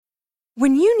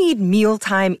When you need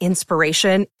mealtime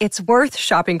inspiration, it's worth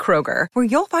shopping Kroger, where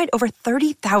you'll find over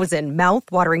 30,000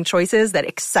 mouth-watering choices that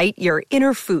excite your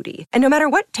inner foodie. And no matter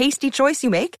what tasty choice you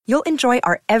make, you'll enjoy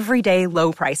our everyday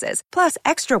low prices, plus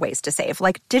extra ways to save,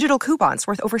 like digital coupons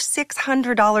worth over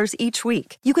 $600 each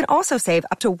week. You can also save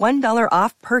up to $1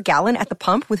 off per gallon at the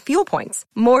pump with fuel points.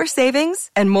 More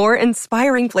savings and more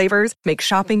inspiring flavors make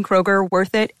shopping Kroger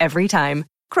worth it every time.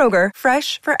 Kroger,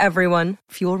 fresh for everyone.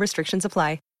 Fuel restrictions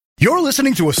apply. You're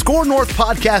listening to a Score North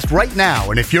podcast right now,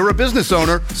 and if you're a business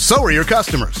owner, so are your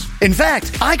customers. In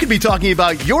fact, I could be talking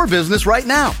about your business right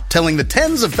now, telling the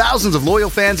tens of thousands of loyal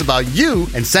fans about you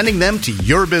and sending them to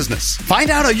your business. Find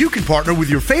out how you can partner with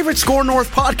your favorite Score North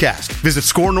podcast. Visit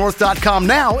scorenorth.com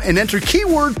now and enter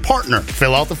keyword partner.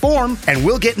 Fill out the form, and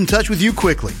we'll get in touch with you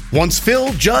quickly. Once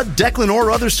Phil, Judd, Declan, or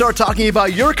others start talking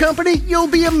about your company, you'll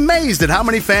be amazed at how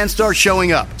many fans start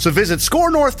showing up. So visit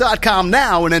scorenorth.com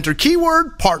now and enter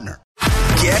keyword partner.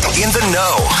 Get in the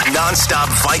know. Non-stop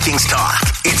Vikings talk.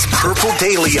 It's Purple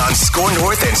Daily on Score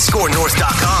North and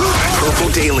scorenorth.com. Purple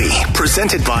Daily,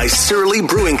 presented by Surly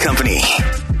Brewing Company.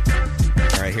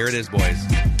 All right, here it is, boys.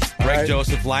 Greg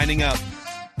Joseph lining up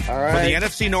for the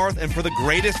NFC North and for the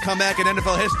greatest comeback in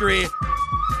NFL history.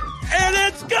 And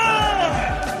it's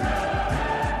gone!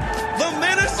 The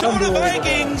Minnesota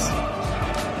Vikings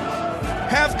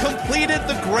have completed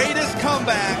the greatest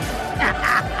comeback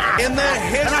in the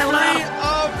history of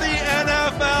the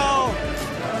NFL.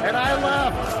 And I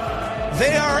left.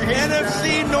 They are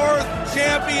NFC North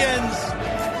champions.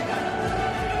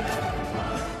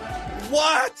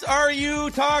 What are you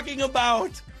talking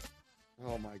about?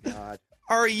 Oh, my God.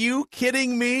 Are you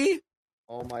kidding me?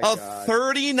 Oh, my God. God. A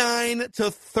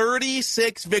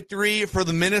 39-36 victory for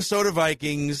the Minnesota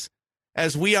Vikings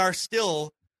as we are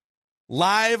still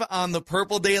live on the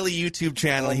Purple Daily YouTube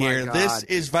channel here. God. This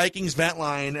is Vikings Vent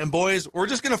Line. And, boys, we're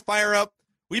just going to fire up.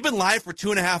 We've been live for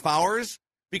 2.5 hours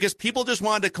because people just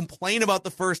wanted to complain about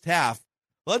the first half.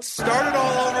 Let's start it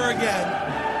all over again.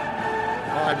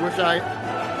 Oh, I wish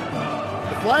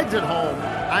the flag's at home.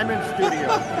 I'm in studio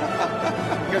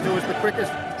because it was the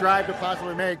quickest drive to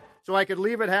possibly make. So I could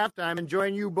leave at halftime and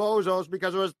join you bozos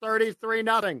because it was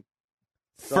 33-0.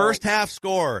 First half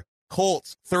score.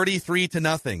 Colts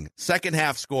 33-0. Second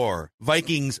half score,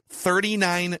 Vikings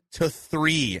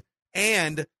 39-3.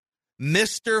 And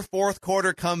Mr. Fourth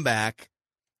Quarter comeback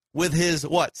with his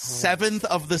seventh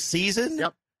of the season?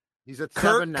 Yep. He's at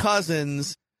Kirk 7 now.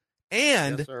 Cousins.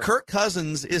 And Yes, Kirk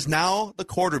Cousins is now the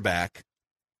quarterback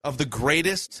of the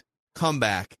greatest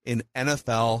comeback in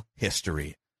NFL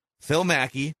history. Phil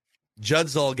Mackey, Judd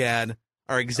Zulgad,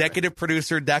 our executive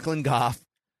producer Declan Goff.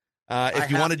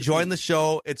 If you want to join the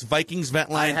show, it's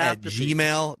VikingsVentLine at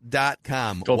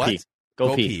gmail.com. Go what? pee.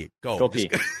 Go pee. Go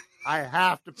pee. I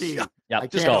have to pee. Yeah,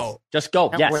 just go. Just go.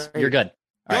 Yes, wait. you're good.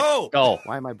 All right, Go. go.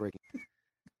 Why am I breaking?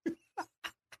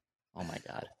 Oh, my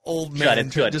God. Old man. Good,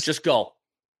 it's good. Just go.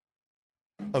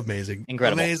 Amazing.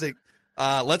 Incredible. Amazing.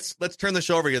 Let's turn the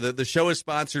show over here. The show is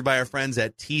sponsored by our friends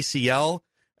at TCL,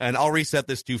 and I'll reset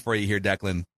this too for you here,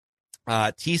 Declan.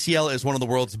 TCL is one of the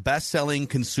world's best-selling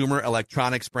consumer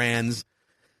electronics brands.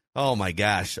 Oh, my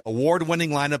gosh.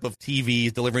 Award-winning lineup of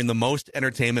TVs delivering the most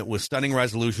entertainment with stunning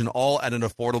resolution, all at an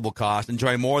affordable cost.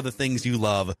 Enjoy more of the things you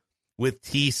love with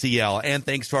TCL. And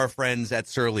thanks to our friends at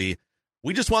Surly.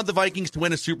 We just want the Vikings to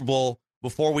win a Super Bowl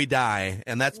before we die,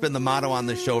 and that's been the motto on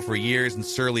this show for years, and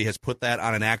Surly has put that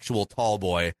on an actual tall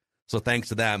boy. So thanks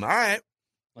to them. All right,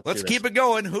 let's keep it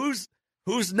going. Who's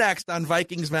next on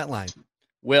Vikings Vent Line?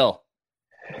 Will.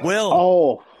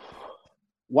 Oh,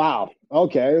 wow.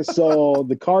 Okay, so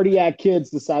the cardiac kids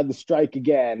decide to strike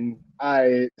again.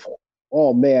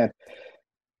 Oh man,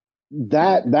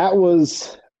 that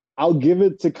was. I'll give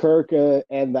it to Kirk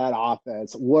and that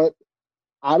offense.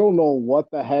 I don't know what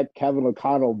the heck Kevin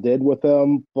O'Connell did with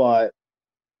him, but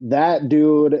that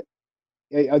dude,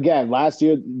 again, last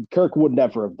year, Kirk would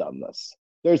never have done this.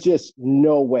 There's just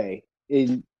no way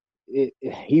he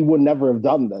would never have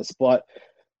done this, but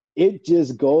it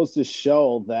just goes to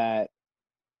show that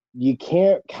you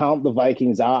can't count the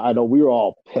Vikings out. I know we were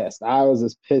all pissed. I was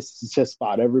as pissed as just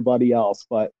about everybody else,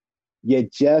 but you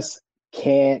just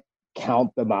can't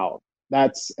count them out.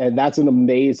 That's an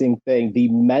amazing thing. The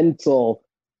mental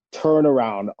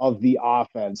turnaround of the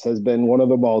offense has been one of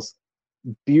the most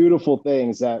beautiful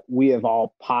things that we have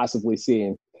all possibly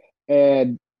seen.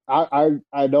 And I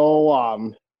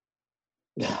know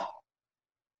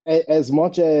as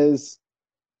much as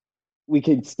we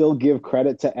can still give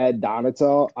credit to Ed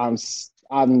Donato, I'm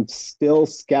still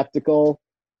skeptical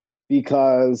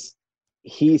because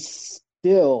he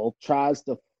still tries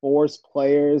to force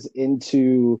players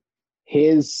into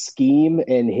his scheme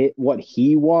and what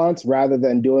he wants rather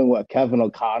than doing what Kevin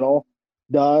O'Connell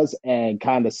does and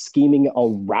kind of scheming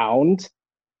around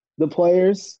the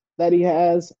players that he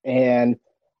has. And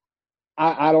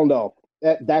I don't know.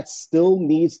 That still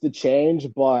needs to change,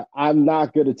 but I'm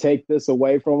not going to take this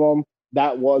away from him.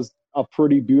 That was a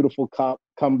pretty beautiful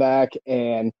comeback.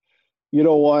 And you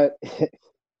know what?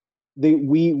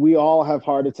 We all have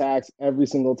heart attacks every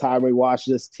single time we watch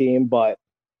this team, but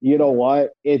you know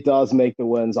what? It does make the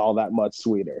wins all that much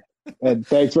sweeter. And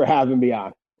thanks for having me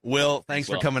on. Will, thanks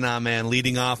for coming on, man.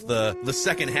 Leading off the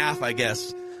second half, I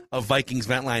guess, of Vikings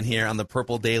Vent Line here on the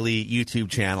Purple Daily YouTube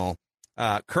channel.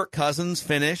 Kirk Cousins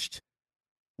finished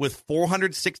with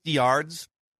 460 yards,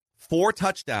 4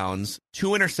 touchdowns, 2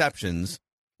 interceptions,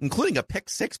 including a pick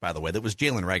 6, by the way, that was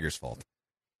Jalen Reagor's fault.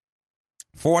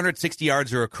 460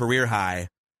 yards are a career high,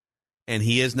 and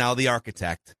he is now the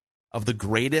architect of the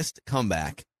greatest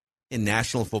comeback in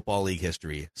National Football League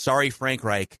history. Sorry, Frank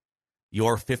Reich,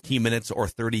 your 15 minutes or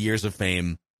 30 years of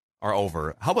fame are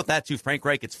over. How about that, too? Frank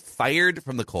Reich gets fired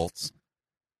from the Colts,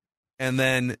 and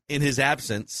then in his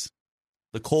absence,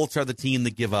 the Colts are the team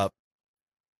that give up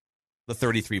the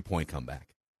 33-point comeback.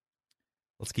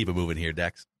 Let's keep it moving here,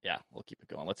 Dex. Yeah, we'll keep it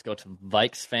going. Let's go to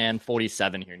Vikes fan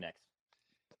 47 here next.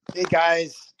 Hey,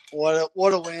 guys. What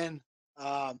a win.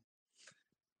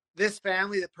 This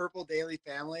family, the Purple Daily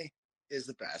family, is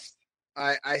the best.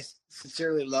 I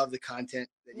sincerely love the content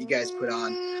that you guys put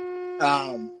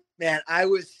on. Man, I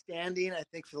was standing, I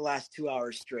think, for the last 2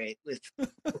 hours straight with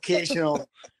occasional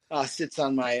sits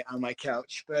on my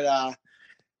couch. But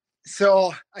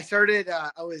so I started.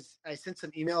 I sent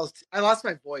some emails. I lost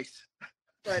my voice,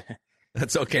 but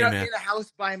that's okay, man. I'm in a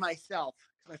house by myself.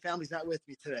 My family's not with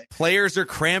me today. Players are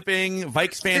cramping.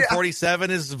 Vikes fan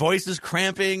 47, his voice is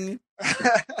cramping.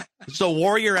 It's a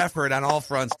warrior effort on all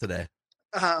fronts today.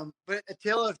 But a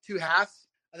tale of two halves.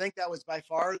 I think that was by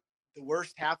far the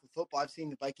worst half of football I've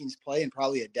seen the Vikings play in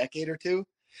probably a decade or two.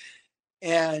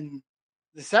 And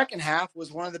the second half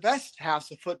was one of the best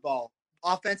halves of football,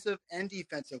 offensive and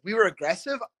defensive. We were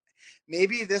aggressive.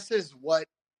 Maybe this is what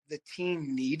the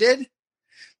team needed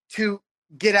to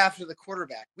get after the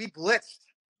quarterback. We blitzed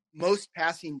most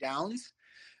passing downs.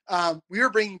 We were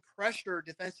bringing pressure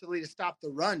defensively to stop the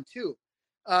run too.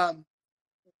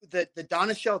 The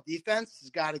Donachelle defense has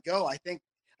got to go. I think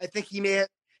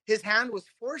his hand was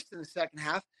forced in the second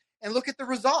half, and look at the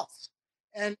results.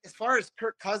 And as far as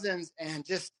Kirk Cousins and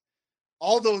just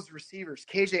all those receivers,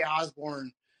 KJ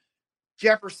Osborne,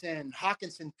 Jefferson,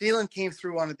 Hawkinson, Thielen came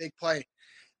through on a big play.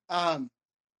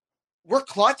 We're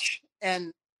clutch,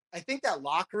 and I think that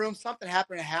locker room, something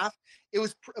happened at half. It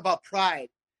was about pride.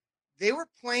 They were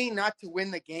playing not to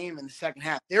win the game in the second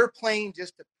half. They were playing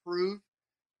just to prove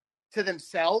to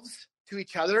themselves, to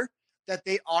each other, that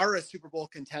they are a Super Bowl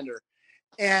contender.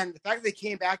 And the fact that they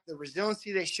came back, the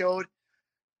resiliency they showed.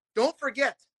 Don't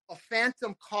forget a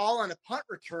phantom call on a punt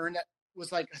return that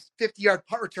was like a 50-yard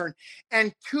punt return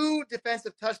and 2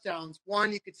 defensive touchdowns.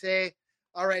 One, you could say,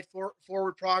 all right,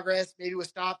 forward progress, maybe was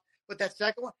stopped. But that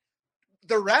second one,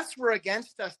 the refs were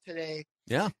against us today.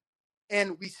 Yeah.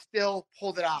 And we still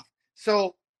pulled it off.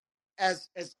 So as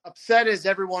upset as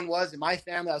everyone was in my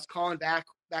family, I was calling back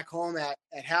home at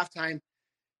halftime.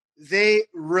 They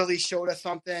really showed us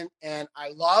something. And I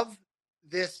love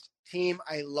this team.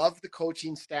 I love the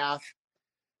coaching staff.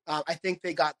 I think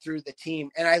they got through the team.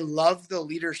 And I love the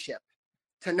leadership.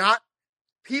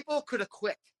 People could have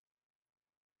quit.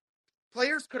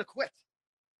 Players could have quit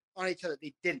on each other.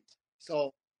 They didn't.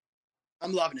 So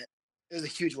I'm loving it. It was a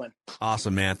huge win.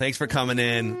 Awesome, man. Thanks for coming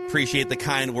in. Appreciate the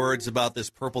kind words about this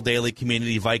Purple Daily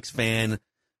community. Vikes fan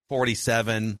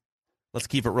 47. Let's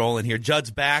keep it rolling here.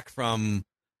 Judd's back from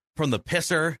the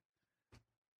pisser.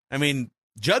 I mean,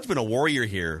 Judd's been a warrior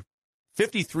here.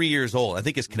 53 years old. I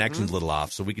think his connection's a little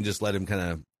off, so we can just let him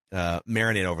kind of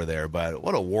marinate over there. But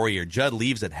what a warrior. Judd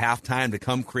leaves at halftime to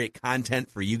come create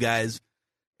content for you guys,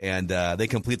 and they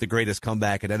complete the greatest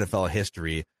comeback in NFL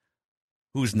history.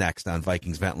 Who's next on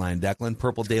Vikings Vent Line, Declan?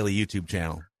 Purple Daily YouTube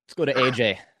channel. Let's go to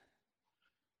AJ.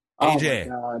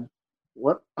 AJ. Oh, my God.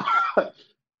 What?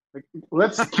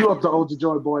 Let's cue up the Old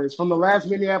Joy boys from the last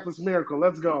Minneapolis Miracle.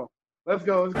 Let's go. Let's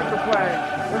go. Let's get the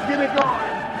flag. Let's get it going.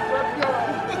 Let's go.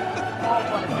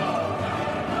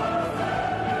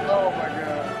 Oh, my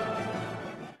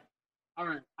God. All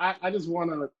right. I just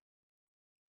want to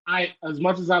 – as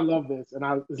much as I love this and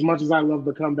as much as I love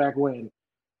the comeback win,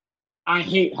 I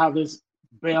hate how this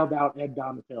bailed out Ed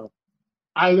Donatell.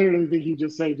 I literally think he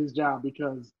just saved his job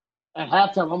because at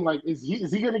halftime, I'm like, is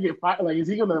he going to get fired? Like, is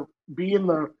he going to be in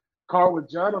the car with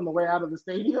Judd on the way out of the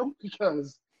stadium?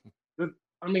 Because,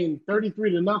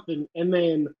 33-0. And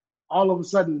then all of a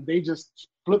sudden they just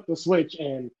flip the switch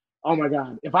and, oh my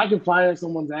God, if I can fire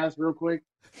someone's ass real quick,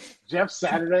 Jeff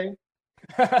Saturday,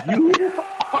 you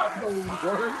are the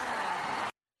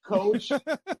worst coach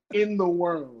in the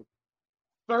world.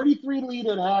 33 lead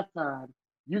at halftime.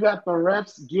 You got the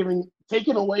refs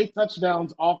taking away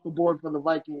touchdowns off the board for the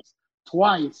Vikings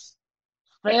twice.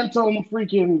 Phantom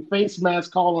freaking face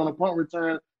mask call on a punt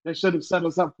return that should have set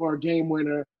us up for a game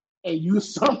winner, and you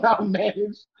somehow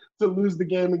managed to lose the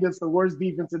game against the worst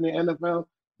defense in the NFL.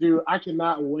 Dude, I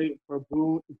cannot wait for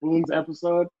Boone's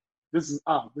episode. This is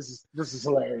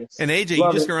hilarious. And AJ,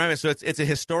 you just remind me, so it's a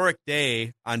historic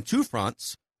day on two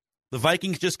fronts. The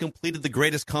Vikings just completed the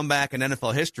greatest comeback in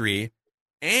NFL history,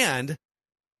 and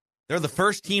they're the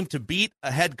first team to beat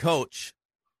a head coach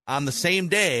on the same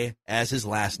day as his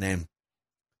last name.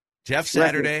 Jeff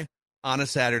Saturday on a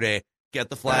Saturday. Get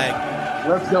the flag.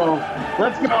 Let's go.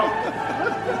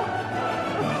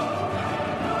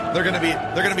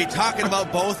 They're gonna be talking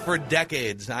about both for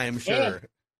decades, I am sure. And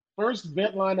first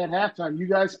vent line at halftime. You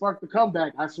guys sparked the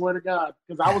comeback. I swear to God,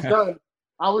 because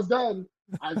I was done.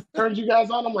 I turned you guys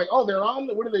on. I'm like, oh, they're on.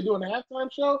 What are they doing? A halftime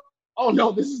show? Oh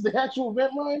no, this is the actual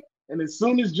vent line. And as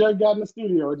soon as Judd got in the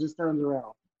studio, it just turns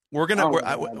around. We're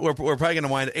probably gonna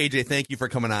wind. AJ, thank you for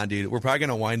coming on, dude. We're probably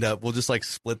gonna wind up. We'll just like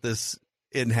split this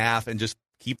in half and just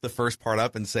keep the first part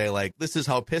up and say like, this is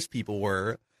how pissed people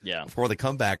were before the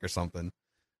comeback or something.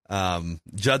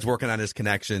 Judd's working on his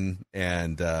connection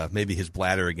and maybe his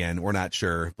bladder again. We're not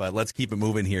sure, but let's keep it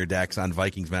moving here, Dex, on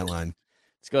Vikings vent line.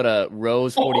 Let's go to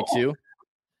Rose 42.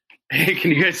 Hey,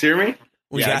 can you guys hear me?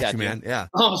 We got you, man. Yeah.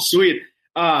 Oh, sweet.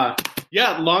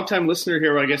 Long time listener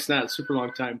here. Well, I guess not super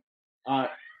long time.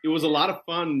 It was a lot of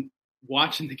fun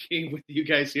watching the game with you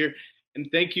guys here, and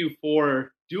thank you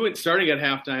for starting at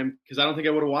halftime because I don't think I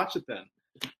would have watched it then.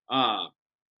 And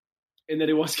then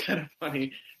it was kind of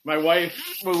funny. My wife,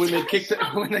 when they kicked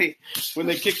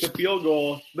the field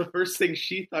goal, the first thing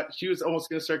she thought, she was almost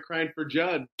going to start crying for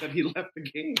Judd that he left the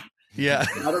game. Yeah.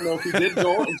 I don't know if he did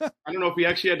go. I don't know if he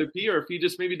actually had to pee or if he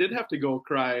just maybe did have to go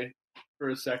cry for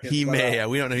a second. We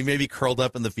don't know. He may be curled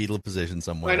up in the fetal position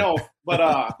somewhere. I know, but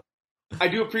I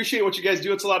do appreciate what you guys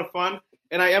do. It's a lot of fun,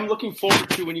 and I am looking forward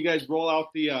to when you guys roll out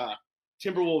the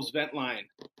Timberwolves vent line.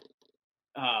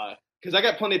 Because I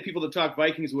got plenty of people to talk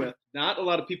Vikings with. Not a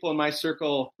lot of people in my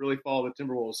circle really follow the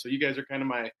Timberwolves, so you guys are kind of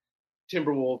my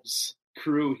Timberwolves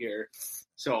crew here.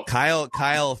 So Kyle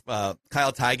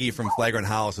Tigey from Flagrant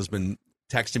House has been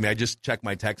texting me. I just checked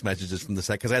my text messages from the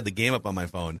set because I had the game up on my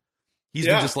phone. He's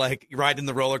been just like riding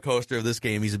the roller coaster of this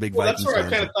game. He's a big Vikings fan. That's where I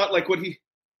kind of thought like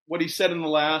what he said in the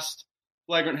last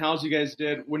Flagrant House you guys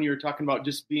did when you were talking about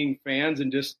just being fans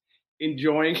and just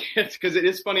enjoying it, because it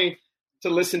is funny to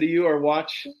listen to you or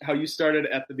watch how you started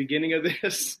at the beginning of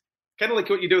this. Kind of like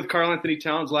what you did with Karl Anthony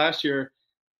Towns last year,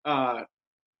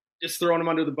 just throwing him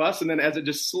under the bus. And then as it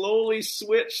just slowly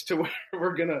switched to where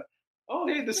we're going to,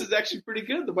 hey, this is actually pretty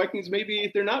good. The Vikings, maybe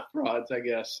they're not frauds, I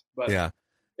guess. But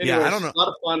anyways, I don't know. A lot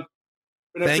of fun.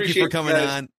 Thank you for coming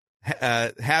on.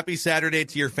 Happy Saturday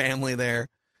to your family there.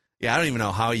 Yeah, I don't even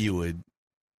know how you would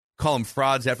call them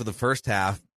frauds after the first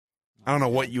half. I don't know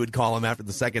what you would call them after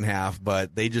the second half,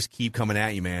 but they just keep coming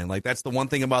at you, man. Like, that's the one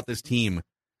thing about this team.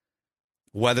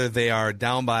 Whether they are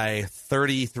down by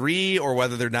 33 or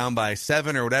whether they're down by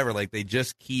 7 or whatever, like, they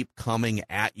just keep coming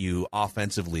at you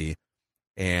offensively.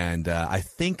 And I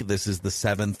think this is the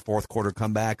 7th fourth quarter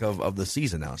comeback of the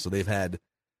season now. So they've had,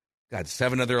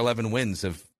 7 of their 11 wins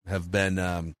have been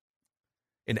an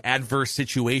adverse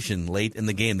situation late in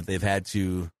the game that they've had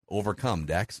to overcome,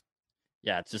 Dex.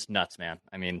 Yeah, it's just nuts, man.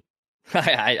 I mean,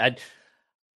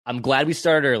 I'm glad we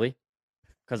started early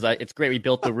because it's great we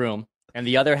built the room. And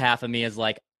the other half of me is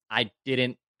like, I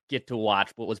didn't get to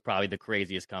watch what was probably the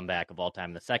craziest comeback of all time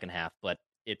in the second half, but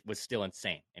it was still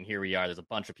insane. And here we are. There's a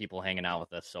bunch of people hanging out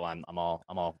with us, so I'm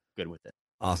all good with it.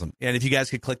 Awesome. And if you guys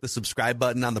could click the subscribe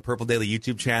button on the Purple Daily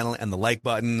YouTube channel and the like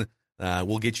button,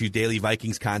 we'll get you daily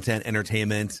Vikings content,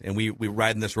 entertainment, and we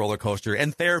ride in this roller coaster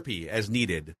and therapy as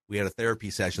needed. We had a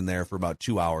therapy session there for about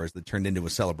 2 hours that turned into a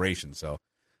celebration. So, all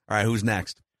right, who's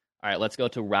next? All right, let's go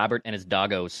to Robert and his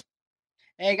doggos.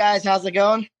 Hey, guys, how's it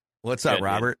going? What's up,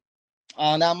 Robert?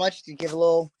 Not much. To give a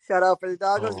little shout out for the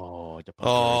doggos.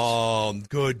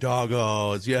 Good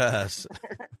doggos, yes.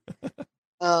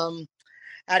 I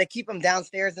had to keep them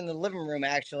downstairs in the living room,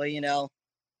 actually, didn't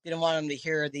want them to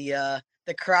hear the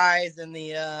cries and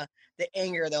the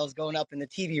anger that was going up in the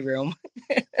TV room.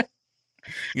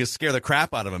 You scare the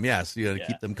crap out of them, yes. You got to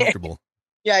keep them comfortable.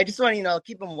 Yeah, I just want to,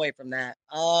 keep them away from that.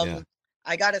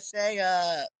 I got to say,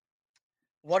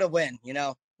 what a win,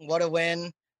 what a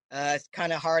win. It's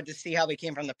kind of hard to see how we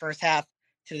came from the first half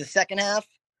to the second half.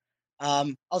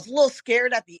 I was a little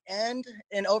scared at the end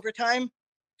in overtime.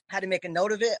 Had to make a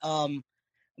note of it.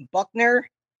 Buckner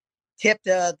tipped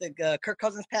the Kirk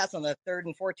Cousins pass on the 3rd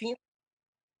and 14th.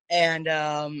 And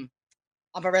I'm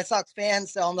a Red Sox fan,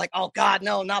 so I'm like, oh, God,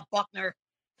 no, not Buckner.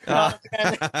 So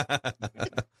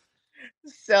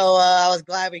I was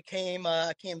glad we came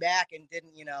back and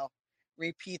didn't,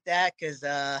 repeat that, because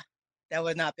that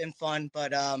would not been fun.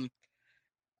 But,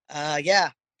 yeah,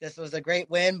 this was a great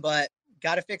win, but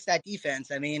got to fix that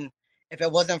defense. I mean, if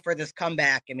it wasn't for this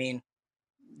comeback, I mean,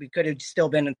 we could have still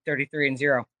been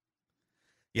 33-0.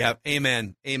 Yeah,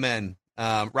 amen.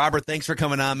 Robert, thanks for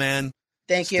coming on, man.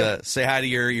 Thank you. Say hi to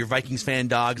your Vikings fan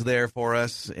dogs there for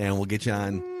us, and we'll get you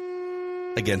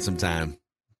on again sometime.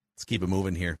 Let's keep it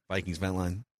moving here. Vikings Vent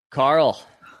Line. Carl,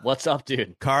 what's up,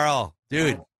 dude? Carl,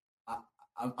 dude.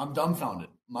 I'm dumbfounded.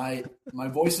 My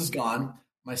voice is gone.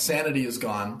 My sanity is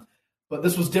gone. But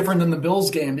this was different than the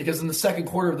Bills game, because in the second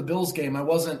quarter of the Bills game, I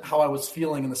wasn't how I was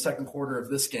feeling in the second quarter of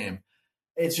this game.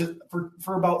 It's just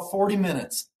for about 40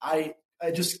 minutes, I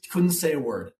just couldn't say a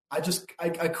word. I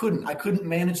couldn't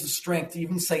manage the strength to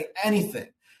even say anything.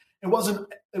 It wasn't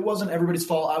everybody's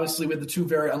fault. Obviously, we had the two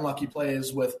very unlucky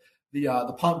plays with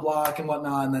the punt block and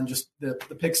whatnot, and then just the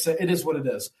pick. It is what it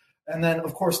is. And then,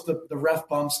 of course, the ref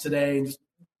bumps today. And just,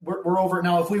 we're over it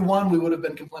now. If we won, we would have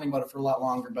been complaining about it for a lot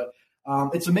longer. But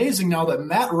it's amazing now that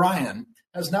Matt Ryan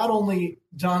has not only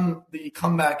done the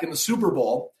comeback in the Super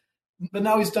Bowl, but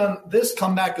now he's done this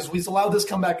comeback he's allowed this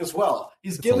comeback as well.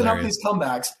 He's given up these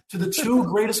comebacks to the two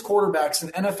greatest quarterbacks in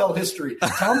NFL history.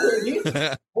 Tom Brady,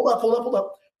 hold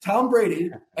up. Tom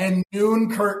Brady and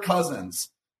noon Kirk Cousins.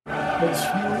 The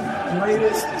two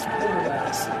greatest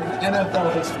quarterbacks in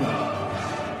NFL history.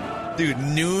 Dude,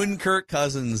 noon Kirk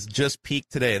Cousins just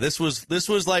peaked today. This was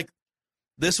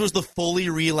the fully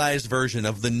realized version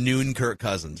of the noon Kirk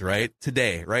Cousins, right?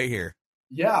 Today, right here.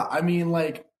 Yeah, I mean,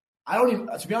 to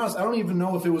be honest, I don't even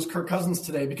know if it was Kirk Cousins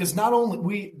today, because not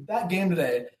only that game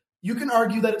today, you can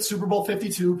argue that it's Super Bowl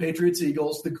 52,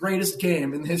 Patriots-Eagles, the greatest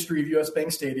game in the history of U.S.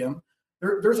 Bank Stadium.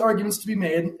 There's arguments to be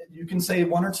made. You can say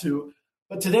one or two.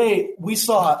 But today, we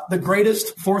saw the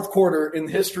greatest fourth quarter in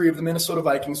the history of the Minnesota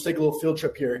Vikings. Take a little field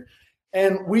trip here.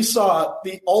 And we saw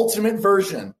the ultimate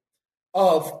version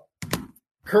of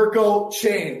Kirko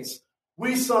Chains.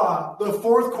 We saw the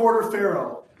fourth quarter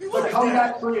pharaoh, the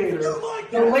comeback creator,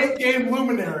 the late game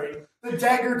luminary, the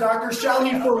dagger doctor shall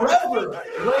he forever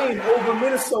reign over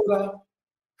Minnesota,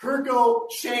 Kirko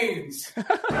Chains. A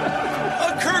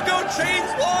Kirko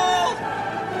Chains wall!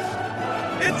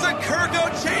 It's a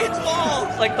Kirko Chains wall!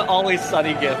 It's like the Always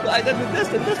Sunny gift. I did this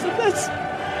and this and this.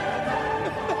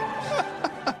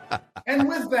 And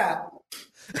with that,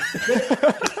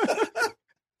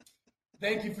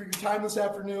 thank you for your time this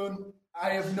afternoon.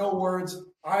 I have no words.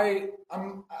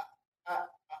 I'm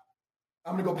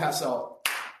gonna go pass out.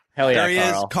 Hell yeah, there he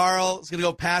Carl. is. Carl is gonna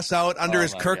go pass out under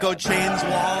his Kirko Chains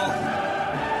wall.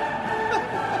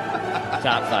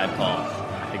 Top 5 call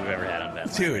I think we've ever had on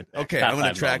that. Dude, okay, Top I'm gonna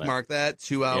 5 track moment. mark that.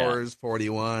 2 hours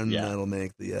 41. Yeah. That'll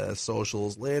make the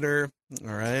socials later.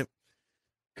 All right,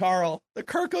 Carl, the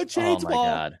Kirko Chains Oh my wall.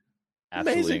 god,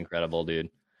 absolutely Amazing. incredible, dude.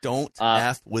 Don't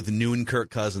F with noon Kirk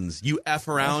Cousins. You F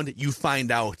around, you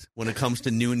find out when it comes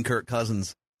to noon Kirk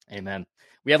Cousins. Amen.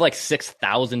 We have like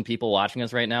 6,000 people watching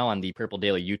us right now on the Purple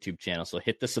Daily YouTube channel. So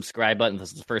hit the subscribe button. If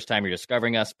this is the first time you're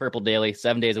discovering us. Purple Daily,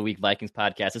 7 days a week Vikings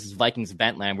podcast. This is Vikings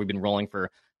Ventland. We've been rolling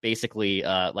for basically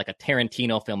like a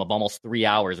Tarantino film of almost 3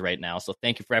 hours right now. So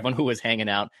thank you for everyone who was hanging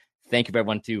out. Thank you for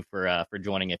everyone too for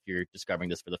joining. If you're discovering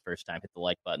this for the first time, hit the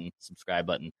like button, subscribe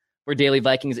button. For Daily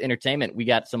Vikings Entertainment, we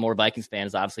got some more Vikings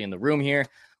fans obviously in the room here.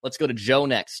 Let's go to Joe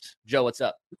next. Joe, what's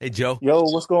up? Hey, Joe. Yo,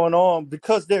 what's going on?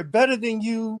 Because they're better than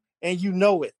you, and you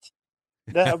know it.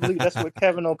 I believe that's what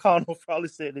Kevin O'Connell probably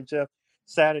said to Jeff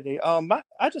Saturday. I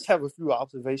just have a few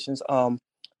observations.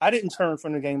 I didn't turn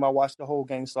from the game. I watched the whole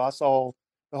game, so I saw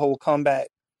the whole comeback.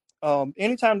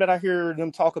 Anytime that I hear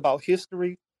them talk about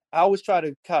history, I always try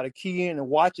to kind of key in and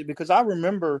watch it, because I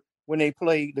remember when they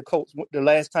played the Colts, the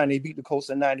last time they beat the Colts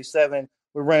in '97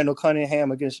 with Randall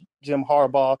Cunningham against Jim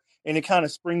Harbaugh, and it kind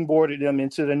of springboarded them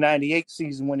into the '98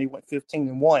 season when they went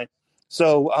 15-1.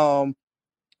 So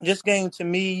this game to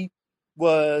me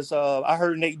was, I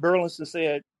heard Nate Burleson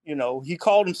said, he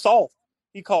called him soft.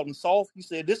 He called him soft. He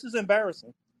said, this is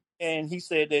embarrassing. And he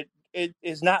said that it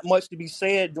is not much to be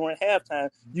said during halftime.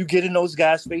 You get in those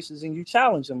guys' faces and you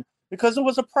challenge them, because it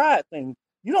was a pride thing.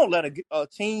 You don't let a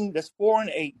team that's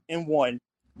 4-8-1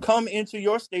 come into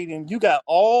your stadium. You got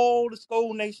all the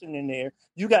Skull Nation in there.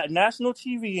 You got national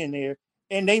TV in there,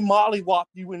 and they mollywop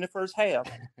you in the first half.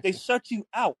 They shut you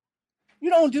out. You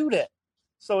don't do that.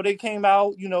 So they came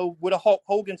out, with a Hulk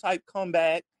Hogan type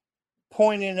comeback,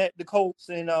 pointing at the Colts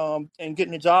and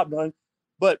getting the job done.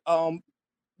 But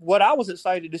what I was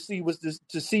excited to see was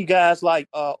to see guys like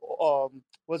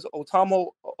was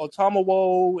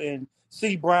Otamawo and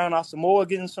see Brian Asamoah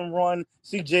getting some run,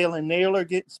 see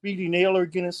Speedy Naylor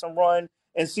getting some run,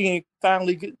 and seeing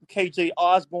finally get KJ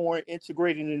Osborne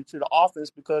integrated into the offense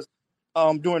because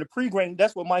during the pregame,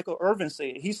 that's what Michael Irvin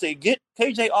said. He said, get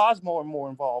KJ Osborne more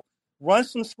involved, run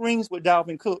some screens with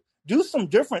Dalvin Cook, do some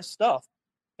different stuff.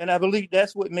 And I believe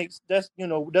that's one of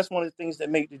the things that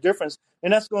make the difference.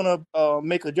 And that's going to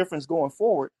make a difference going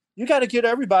forward. You got to get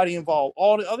everybody involved.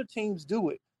 All the other teams do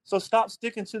it. So stop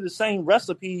sticking to the same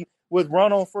recipe with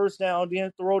run on first down,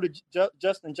 then throw to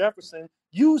Justin Jefferson.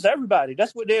 Use everybody.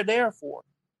 That's what they're there for.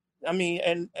 I mean,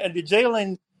 and the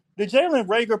Jalen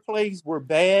Reagor plays were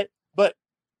bad. But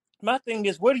my thing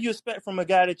is, what do you expect from a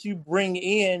guy that you bring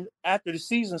in after the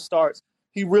season starts?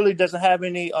 He really doesn't have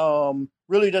any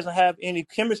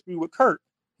chemistry with Kirk.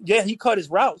 Yeah, he cut his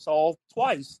routes off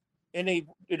twice, and they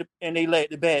led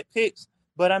the bad picks.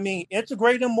 But I mean,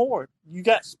 integrate him more. You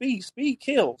got speed. Speed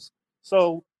kills.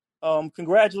 So,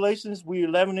 congratulations. We're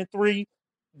 11-3,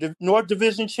 the North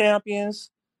Division champions.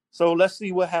 So let's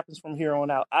see what happens from here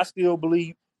on out. I still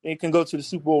believe they can go to the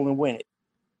Super Bowl and win it.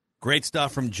 Great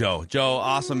stuff from Joe. Joe,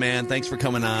 awesome, man. Thanks for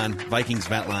coming on Vikings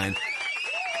Vent Line.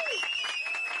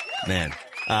 Man,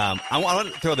 I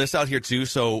want to throw this out here, too.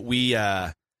 So we,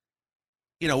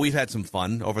 we've had some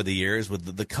fun over the years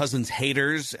with the Cousins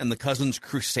haters and the Cousins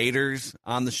Crusaders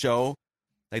on the show,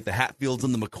 like the Hatfields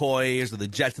and the McCoys or the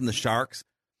Jets and the Sharks.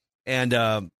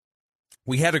 And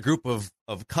we had a group of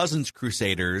Cousins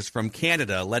Crusaders from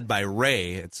Canada led by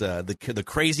Ray. It's the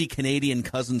crazy Canadian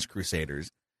Cousins Crusaders.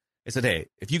 I said, hey,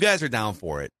 if you guys are down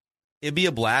for it, it'd be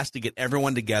a blast to get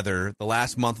everyone together the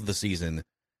last month of the season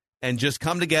and just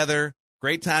come together,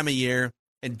 great time of year,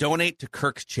 and donate to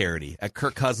Kirk's charity at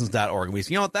kirkcousins.org. And we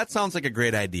said, that sounds like a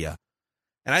great idea.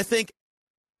 And I think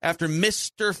after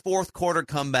Mr. Fourth Quarter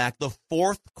comeback, the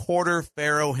fourth quarter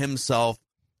pharaoh himself,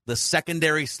 the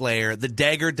secondary slayer, the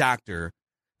dagger doctor,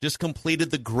 just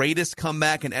completed the greatest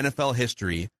comeback in NFL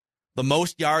history, the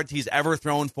most yards he's ever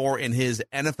thrown for in his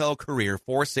NFL career,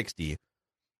 460.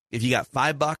 If you got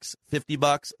 $5,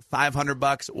 $50,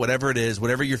 $500, whatever it is,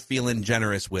 whatever you're feeling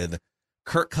generous with,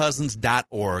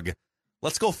 kirkcousins.org.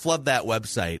 Let's go flood that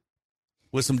website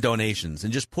with some donations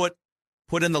and just put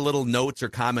in the little notes or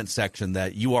comment section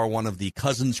that you are one of the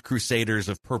Cousins Crusaders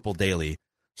of Purple Daily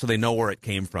so they know where it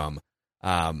came from.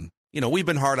 We've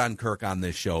been hard on Kirk on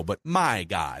this show, but my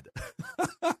God,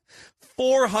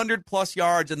 400-plus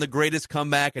yards in the greatest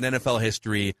comeback in NFL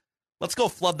history. Let's go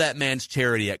flood that man's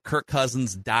charity at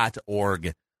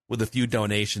kirkcousins.org with a few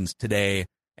donations today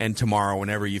and tomorrow,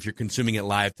 if you're consuming it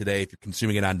live today, if you're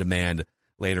consuming it on demand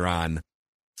later on.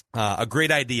 A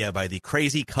great idea by the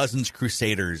crazy Cousins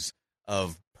Crusaders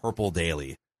of Purple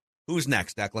Daily. Who's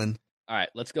next, Declan? All right,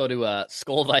 let's go to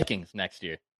Skull Vikings next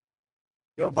year.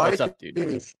 Yo, buddy. What's up,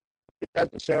 dude?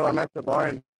 At the show, I'm at the bar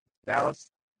in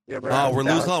Dallas. Yeah,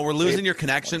 we're losing your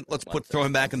connection. Let's throw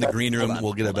him back in the green room.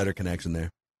 We'll get a better connection there.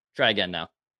 Try again now.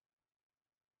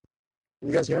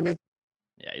 You guys hear me?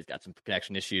 Yeah, he's got some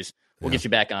connection issues. We'll get you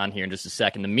back on here in just a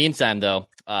second. In the meantime, though,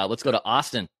 let's go to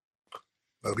Austin.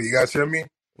 Okay, you guys hear me?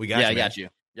 We got you. I got you.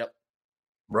 Yep.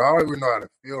 Bro, I don't even know how to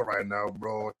feel right now,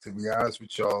 bro. To be honest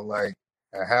with y'all, like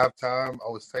at halftime, I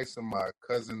was texting my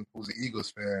cousin who's an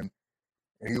Eagles fan,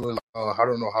 and he was like, I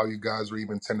don't know how you guys were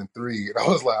even 10-3. And I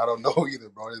was like, I don't know either,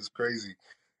 bro. It's crazy.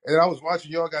 And I was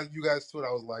watching you guys too, and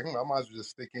I was like, I might as well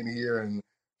just stick in here. And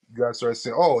you guys started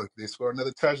saying, if they scored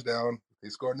another touchdown. I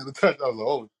was like,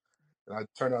 oh. And I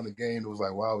turned on the game. It was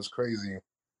like, wow, it was crazy.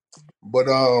 But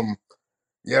to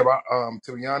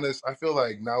be honest, I feel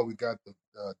like now we got the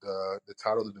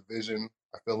title of the division.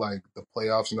 I feel like the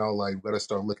playoffs now, like, we got to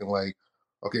start looking like,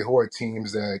 okay, who are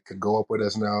teams that could go up with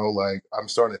us now? Like, I'm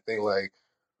starting to think like,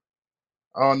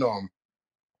 I don't know.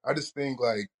 I just think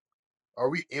like, are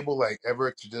we able like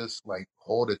ever to just like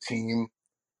hold a team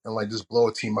and like just blow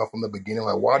a team up from the beginning?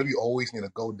 Like, why do we always need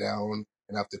to go down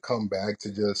and have to come back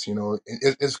to just,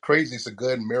 it's crazy. It's a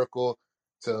good miracle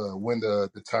to win the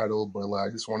title, but like,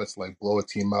 I just want us to like blow a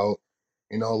team out,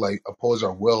 like oppose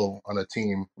our will on a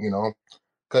team,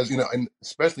 because, and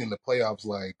especially in the playoffs,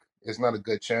 like it's not a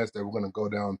good chance that we're going to go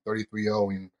down 33-0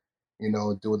 and,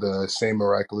 do the same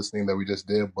miraculous thing that we just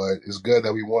did. But it's good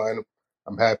that we won.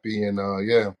 I'm happy. And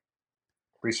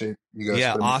appreciate you guys.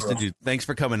 Yeah, Austin, dude, thanks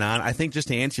for coming on. I think just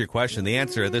to answer your question, the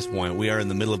answer at this point, we are in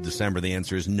the middle of December. The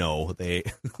answer is no. They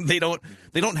don't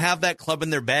have that club in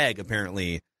their bag,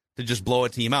 apparently, to just blow a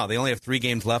team out. They only have 3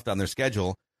 games left on their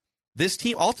schedule. this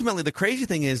team, ultimately, the crazy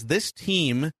thing is this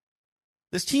team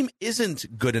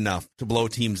isn't good enough to blow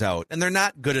teams out, and they're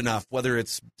not good enough, whether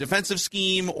it's defensive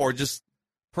scheme or just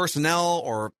personnel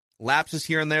or lapses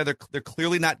here and there. They're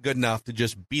clearly not good enough to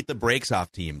just beat the brakes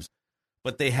off teams,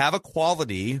 but they have a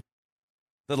quality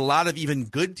that a lot of even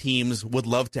good teams would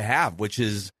love to have, which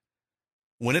is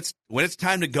when it's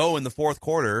time to go in the fourth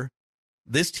quarter,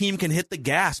 this team can hit the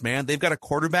gas, man. They've got a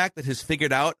quarterback that has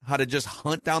figured out how to just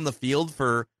hunt down the field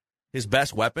for his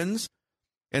best weapons.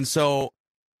 And so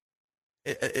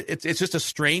it's just a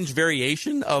strange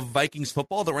variation of Vikings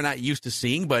football that we're not used to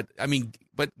seeing. But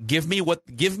give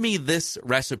me this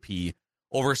recipe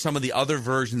over some of the other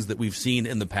versions that we've seen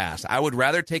in the past. I would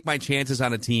rather take my chances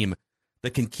on a team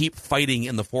that can keep fighting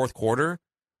in the fourth quarter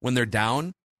when they're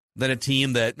down than a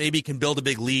team that maybe can build a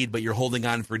big lead, but you're holding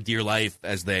on for dear life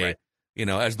as they,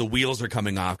 as the wheels are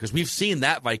coming off. Because we've seen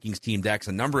that Vikings team, Dex,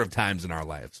 a number of times in our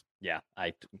lives. Yeah,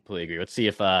 I completely agree. Let's see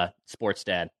if Sports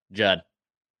Dad, Judd,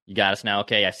 you got us now?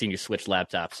 Okay, I've seen you switch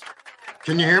laptops.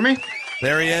 Can you hear me?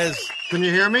 There he is. Can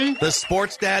you hear me? The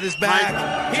Sports Dad is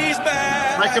back. He's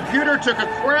back. My computer took a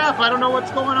crap. I don't know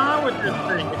what's going on with this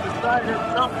thing. It decided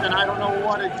something. I don't know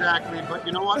what exactly. But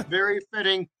you know what? Very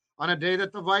fitting. On a day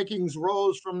that the Vikings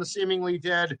rose from the seemingly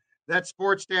dead, that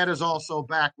Sports Dad is also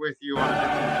back with you on a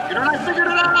different computer. And I figured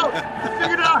it out. I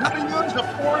figured out how to use a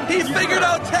foreign He computer. figured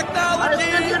out technology.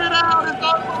 I figured it out. It's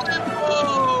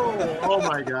unbelievable. Oh,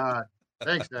 my God.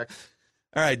 Thanks, Dex.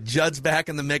 All right, Judd's back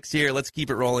in the mix here. Let's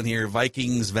keep it rolling here.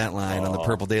 Vikings Vent Line on the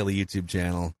Purple Daily YouTube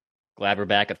channel. Glad we're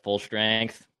back at full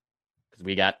strength because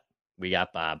we got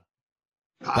Bob.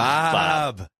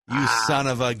 Bob, you son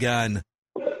of a gun.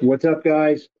 What's up,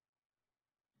 guys?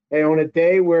 Hey, on a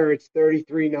day where it's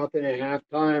 33-0 at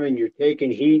halftime and you're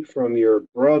taking heat from your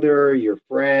brother, your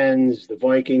friends, the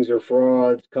Vikings are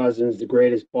frauds, Cousins, the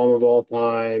greatest bum of all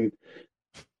time.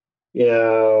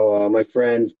 My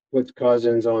friend puts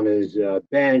Cousins on his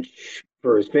bench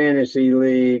for his fantasy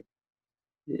league,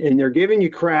 and they're giving you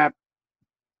crap,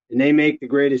 and they make the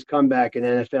greatest comeback in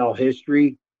NFL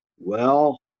history.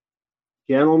 Well,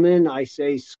 gentlemen, I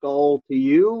say skull to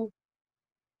you.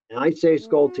 And I say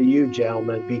skull to you,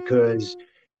 gentlemen, because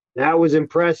that was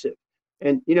impressive.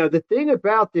 And, the thing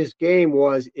about this game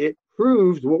was it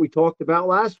proves what we talked about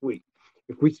last week.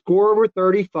 If we score over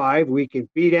 35, we can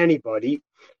beat anybody.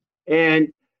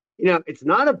 And, it's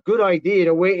not a good idea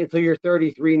to wait until you're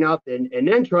 33-0 and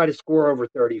then try to score over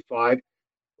 35.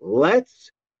 Let's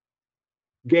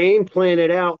game plan it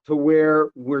out to where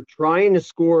we're trying to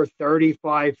score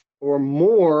 35 or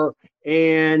more.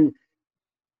 And,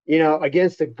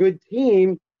 against a good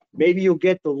team, maybe you'll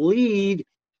get the lead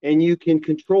and you can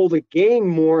control the game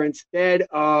more instead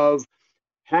of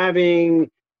having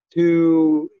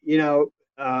to,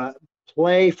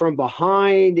 play from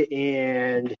behind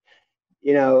and,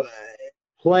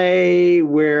 play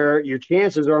where your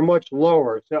chances are much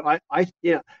lower. So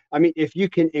if you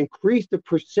can increase the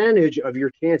percentage of your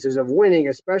chances of winning,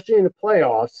 especially in the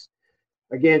playoffs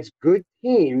against good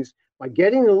teams, by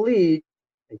getting the lead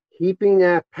and keeping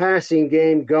that passing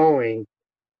game going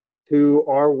to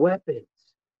our weapons,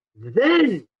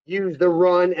 then use the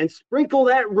run and sprinkle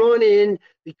that run in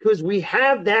because we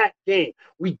have that game.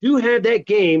 We do have that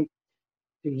game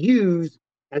to use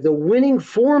as a winning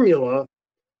formula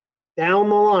down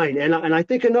the line. And I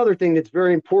think another thing that's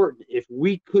very important, if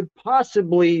we could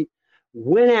possibly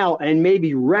win out and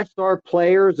maybe rest our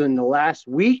players in the last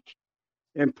week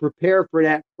and prepare for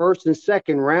that first and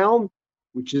second round,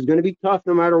 which is going to be tough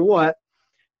no matter what,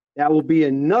 that will be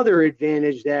another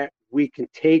advantage that we can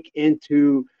take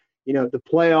into, the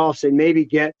playoffs and maybe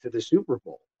get to the Super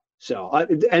Bowl. So,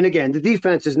 and again, the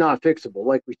defense is not fixable,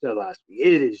 like we said last week.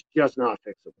 It is just not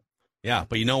fixable. Yeah,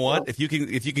 but you know what? If you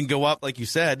can go up, like you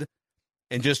said,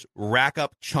 and just rack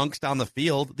up chunks down the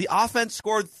field, the offense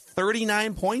scored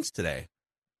 39 points today.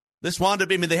 This wound up,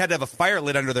 they had to have a fire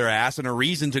lit under their ass and a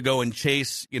reason to go and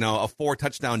chase, a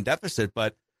 4-touchdown deficit.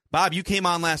 But Bob, you came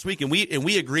on last week and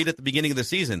we agreed at the beginning of the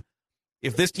season,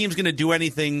 if this team's going to do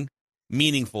anything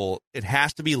meaningful, it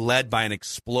has to be led by an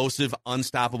explosive,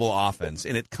 unstoppable offense.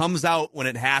 And it comes out when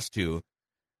it has to.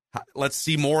 Let's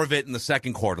see more of it in the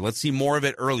second quarter. Let's see more of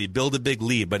it early. Build a big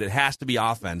lead, but it has to be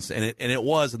offense, and it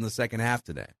was in the second half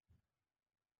today.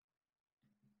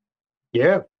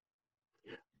 Yeah.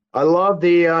 I love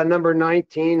the number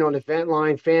 19 on the Vent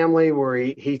Line family where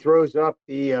he throws up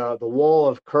the wall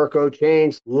of Kirk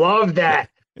Chains. Love that.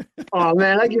 Oh,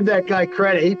 man, I give that guy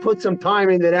credit. He put some time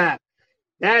into that.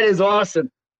 That is awesome.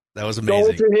 That was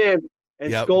amazing. Skull to him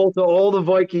and skull to all the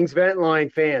Vikings Vent Line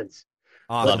fans.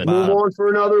 Awesome. Let's move on for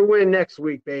another win next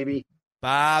week, baby.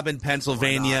 Bob in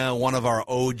Pennsylvania, one of our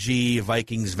OG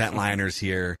Vikings vent liners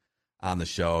here on the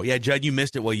show. Yeah, Judd, you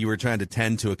missed it while you were trying to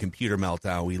tend to a computer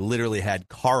meltdown. We literally had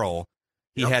Carl.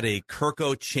 He had a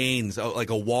Kirko chains, like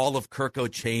a wall of Kirko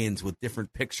chains with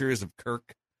different pictures of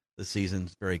Kirk this season.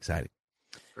 It's very exciting.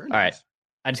 All right.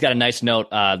 I just got a nice note.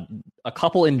 A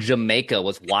couple in Jamaica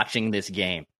was watching this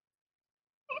game.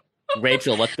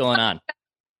 Rachel, what's going on?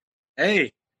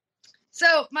 Hey.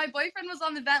 So my boyfriend was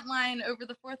on the vent line over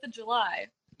the 4th of July.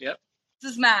 Yep.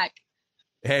 This is Mac.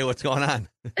 Hey, what's going on?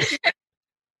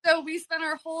 So we spent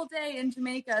our whole day in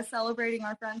Jamaica celebrating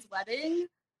our friend's wedding,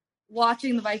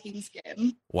 watching the Vikings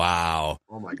game. Wow.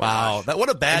 Oh, my Wow. gosh. What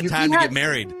a bad time to get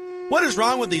married. What is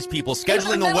wrong with these people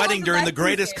scheduling a wedding during the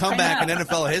greatest comeback in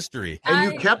NFL history?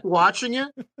 And you kept watching it?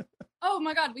 Oh,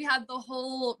 my God. We had the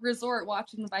whole resort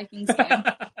watching the Vikings game.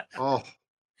 Oh.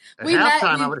 At We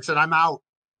halftime, met- I would have said, I'm out.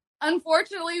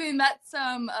 Unfortunately, we met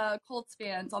some Colts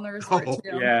fans on the resort,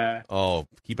 too. Yeah. Oh,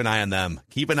 keep an eye on them.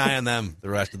 Keep an eye on them the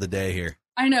rest of the day here.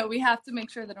 I know. We have to make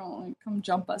sure they don't come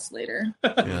jump us later.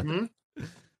 Yeah.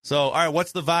 So, all right,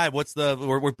 what's the vibe?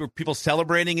 Were people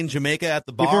celebrating in Jamaica at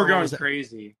the bar? People were What going was it?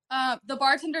 crazy. The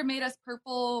bartender made us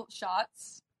purple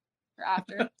shots for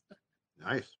after.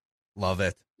 Nice. Love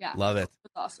it. Yeah. Love it.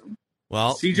 That's awesome.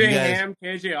 Well, CJ you guys- Ham,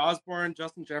 KJ Osborne,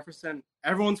 Justin Jefferson,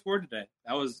 everyone scored today.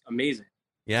 That was amazing.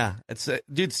 Yeah, it's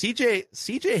dude.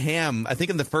 CJ Ham. I think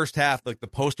in the first half, like the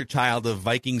poster child of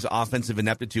Vikings offensive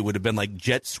ineptitude would have been like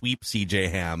jet sweep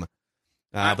CJ Ham,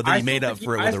 but then he made up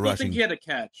for it with a I still rushing. think he had a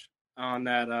catch on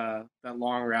that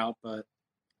long route, but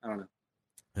I don't know.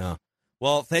 Yeah.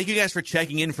 Well, thank you guys for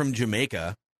checking in from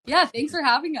Jamaica. Yeah, thanks for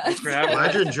having us.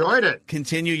 Glad you enjoyed it.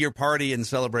 Continue your party and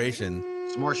celebration.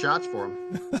 Some more shots for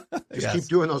them. Just Yes. keep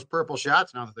doing those purple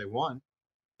shots now that they won.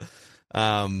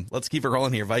 Let's keep it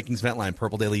rolling here. Vikings Vent Line,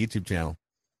 Purple Daily YouTube channel.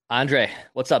 Andre,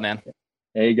 what's up, man?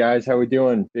 Hey guys, how we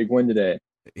doing? Big win today.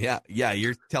 Yeah,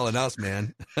 you're telling us,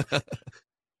 man.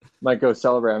 Might go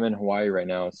celebrate. I'm in Hawaii right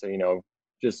now, so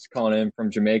just calling in from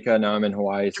Jamaica. Now I'm in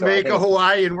Hawaii. So I Jamaica, think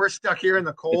Hawaii, and we're stuck here in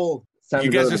the cold. it's time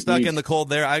You to go guys to are the stuck beach. in the cold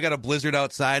there. I got a blizzard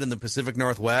outside in the Pacific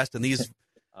Northwest, and these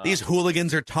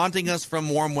hooligans are taunting us from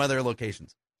warm weather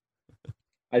locations.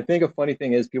 I think a funny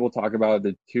thing is people talk about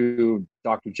the two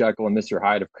Dr. Jekyll and Mr.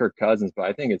 Hyde of Kirk Cousins, but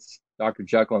I think it's Dr.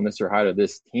 Jekyll and Mr. Hyde of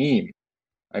this team.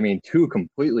 I mean, two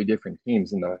completely different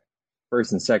teams in the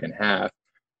first and second half.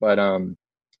 But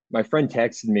my friend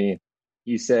texted me.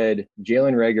 He said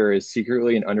Jalen Reagor is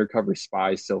secretly an undercover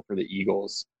spy still for the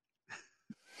Eagles.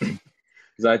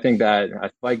 Because I think that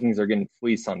Vikings are getting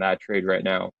fleeced on that trade right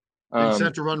now. They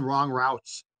sent to run wrong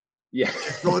routes. Yeah.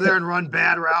 Go there and run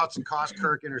bad routes and cost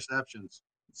Kirk interceptions.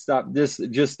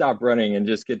 Just stop running and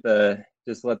just let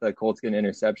the Colts get an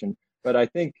interception. But I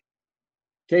think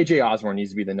KJ Osborne needs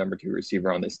to be the number 2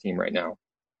 receiver on this team right now,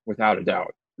 without a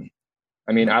doubt.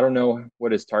 I mean, I don't know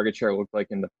what his target share looked like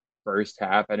in the first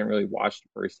half. I didn't really watch the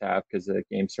first half because the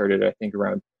game started, I think,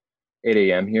 around 8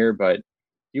 a.m. here, but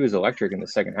he was electric in the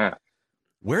second half.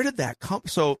 Where did that come?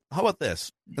 So how about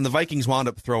this? And the Vikings wound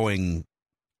up throwing,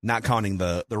 not counting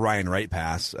the Ryan Wright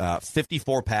pass,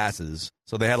 54 passes.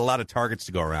 So they had a lot of targets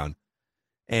to go around.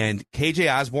 And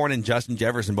KJ Osborne and Justin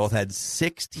Jefferson both had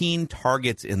 16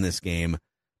 targets in this game.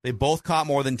 They both caught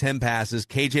more than 10 passes.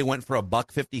 KJ went for a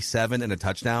 $157 and a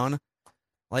touchdown.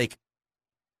 Like,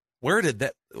 where did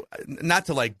that, not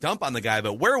to like dump on the guy,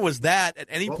 but where was that at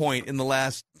any point in the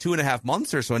last 2.5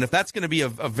 months or so? And if that's going to be a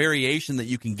variation that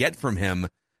you can get from him,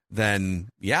 then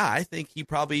yeah, I think he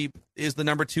probably is the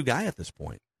number 2 guy at this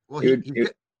point. Well, It'd he's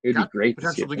be got great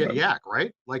potential to get yak,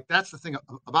 right? Like that's the thing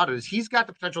about it is he's got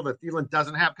the potential that Thielen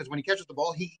doesn't have because when he catches the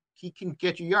ball, he can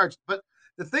get you yards. But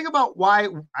the thing about why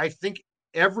I think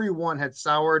everyone had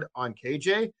soured on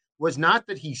KJ was not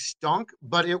that he stunk,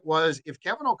 but it was if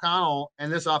Kevin O'Connell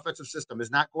and this offensive system is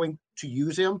not going to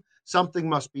use him, something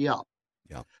must be up.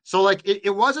 Yeah. So like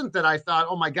it wasn't that I thought,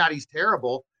 oh my God, he's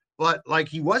terrible, but like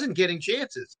he wasn't getting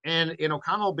chances. And in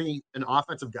O'Connell being an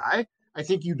offensive guy, I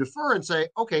think you defer and say,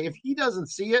 okay, if he doesn't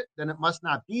see it, then it must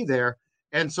not be there.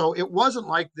 And so it wasn't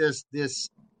like this,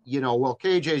 well,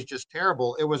 KJ's just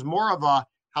terrible. It was more of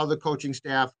how the coaching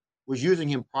staff was using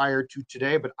him prior to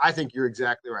today. But I think you're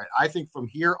exactly right. I think from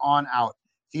here on out,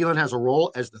 Thielen has a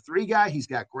role as the 3 guy. He's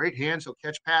got great hands. He'll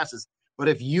catch passes. But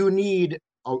if you need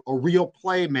a real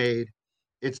play made,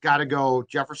 it's got to go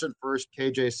Jefferson first,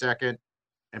 KJ second,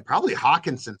 and probably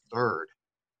Hawkinson third.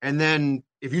 And then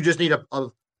if you just need a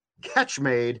catch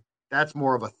made, that's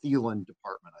more of a Thielen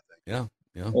department, I think.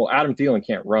 Yeah. Well, Adam Thielen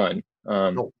can't run.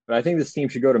 But I think this team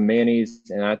should go to Manny's,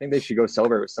 and I think they should go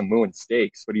celebrate with some moo and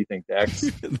steaks. What do you think, Dex?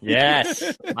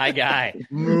 Yes, my guy.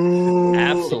 Moo.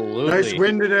 Absolutely. Nice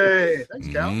win today. Thanks,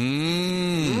 Cal.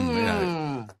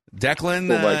 Yeah.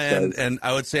 Declan, and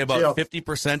I would say about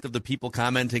 50% of the people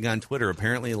commenting on Twitter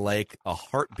apparently like a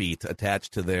heartbeat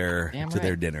attached to their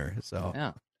their dinner. So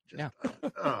yeah.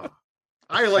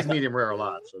 I like medium rare a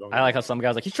lot. So don't I like how some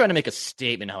guys like he's trying to make a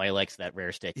statement how he likes that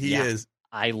rare steak. He is.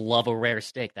 I love a rare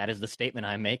steak. That is the statement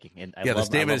I'm making. And the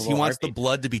statement is he wants the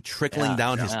blood to be trickling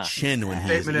down his chin when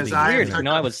he's eating. Weird.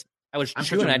 I was I'm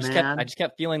chewing. such a I just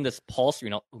kept feeling this pulse.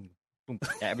 Boom, boom.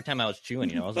 Every time I was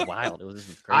chewing, it was wild. It was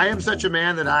crazy. I am such a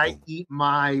man that I eat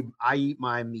my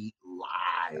meat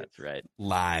live. That's right.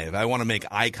 Live. I want to make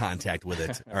eye contact with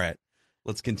it. All right.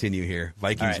 Let's continue here.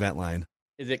 Vikings vent line.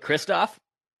 Is it Christoph?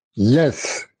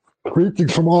 Yes.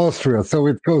 Greetings from Austria, so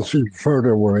it goes even further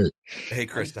away. Hey,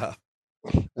 Christoph.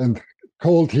 And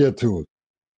cold here too.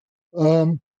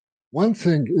 One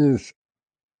thing is,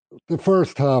 the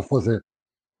first half was a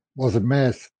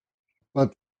mess,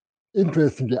 but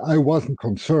interestingly, I wasn't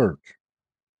concerned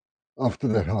after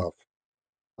the half.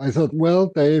 I thought,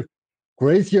 well,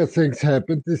 crazier things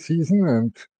happened this season,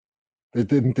 and they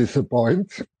didn't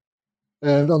disappoint.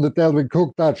 And on the Dalvin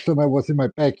Cook touchdown, I was in my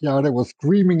backyard. I was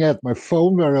screaming at my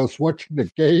phone where I was watching the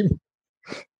game,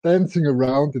 dancing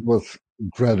around. It was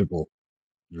incredible.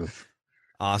 Yes.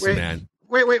 Awesome, man.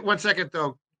 Wait 1 second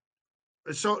though.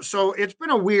 So it's been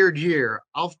a weird year.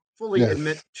 I'll fully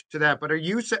admit to that. But are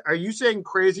you saying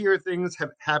crazier things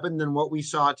have happened than what we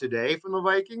saw today from the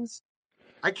Vikings?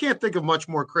 I can't think of much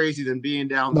more crazy than being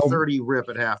down 30 rip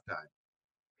at halftime.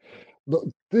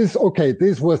 This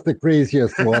was the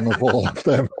craziest one of all of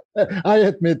them. I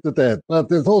admit to that. But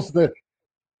there's also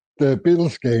the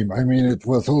Bills game. I mean, it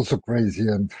was also crazy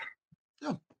and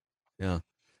yeah.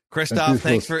 Christoph,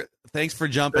 thanks for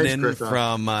jumping in Christoph.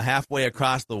 from halfway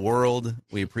across the world.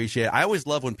 We appreciate it. I always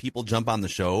love when people jump on the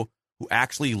show who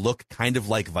actually look kind of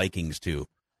like Vikings too.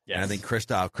 Yes. And I think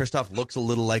Christoph looks a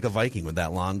little like a Viking with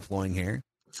that long flowing hair.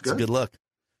 It's a good look.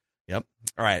 Yep.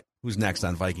 All right. Who's next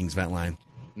on Vikings vent line?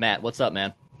 Matt, what's up,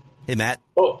 man? Hey, Matt.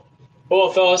 Oh,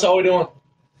 fellas, how we doing?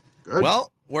 Good. Well,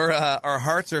 we're our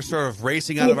hearts are sort of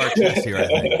racing out of our chests here, I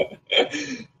think.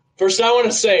 First, I want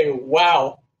to say,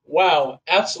 wow,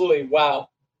 absolutely wow.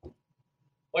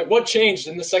 Like, what changed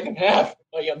in the second half?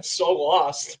 Like, I'm so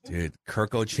lost. Dude,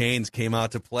 Kirko Chains came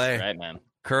out to play. Right, man.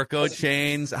 Kirko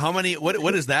Chains. How many?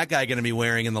 What is that guy going to be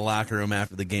wearing in the locker room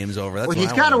after the game's over? Well,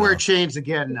 he's got to wear chains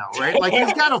again now, right? Like,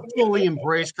 he's got to fully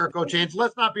embrace Kirko Chains.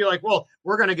 Let's not be like, well,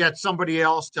 we're going to get somebody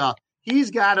else to.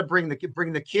 He's got to bring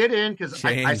the kid in because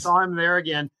I saw him there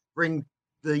again. Bring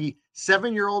the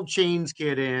 7-year-old Chains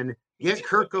kid in. Get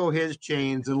Kirko his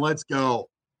chains and let's go.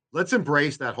 Let's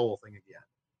embrace that whole thing again.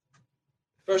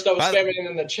 First, I was spamming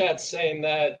in the chat saying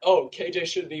that, KJ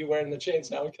should be wearing the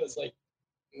chains now because, like,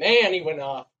 man, he went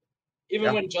off.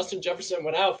 Even when Justin Jefferson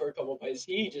went out for a couple of plays,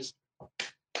 he just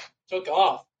took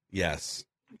off. Yes.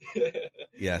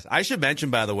 Yes. I should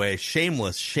mention, by the way,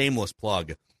 shameless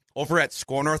plug. Over at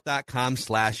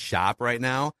scorenorth.com/shop right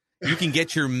now, you can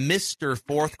get your Mr.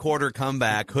 Fourth Quarter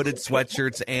Comeback hooded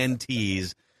sweatshirts and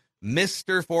tees.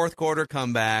 Mr. Fourth Quarter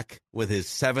Comeback with his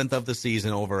 7th of the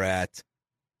season over at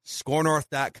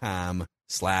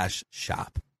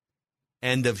scorenorth.com/shop.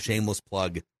 End of shameless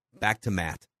plug. Back to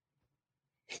Matt.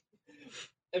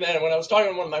 And then when I was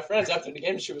talking to one of my friends after the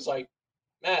game, she was like,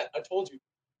 Matt, I told you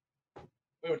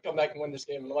we would come back and win this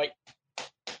game. And I'm like,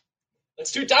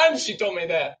 that's 2 times she told me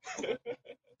that.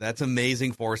 That's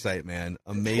amazing foresight, man.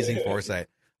 Amazing foresight.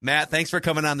 Matt, thanks for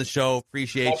coming on the show.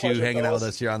 Appreciate you hanging out with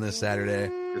us here on this Saturday.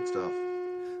 Good stuff.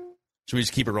 Should we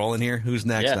just keep it rolling here? Who's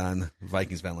next on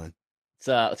Vikings vent line?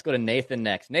 Let's go to Nathan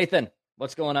next. Nathan,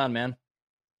 what's going on, man?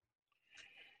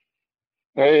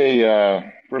 Hey,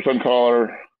 first time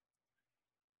caller.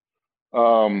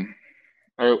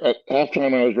 At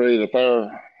halftime, I was ready to fire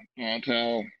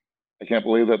Montel. I can't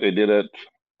believe that they did it.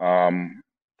 I'm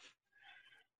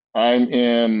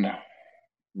in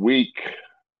week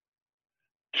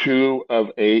 2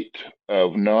 of 8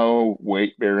 of no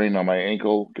weight bearing on my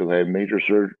ankle because I had major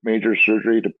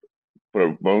surgery to put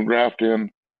a bone graft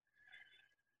in.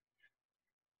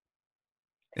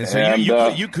 And so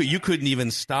you couldn't even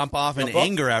stomp off in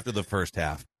anger after the first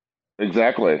half.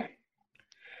 Exactly.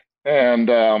 And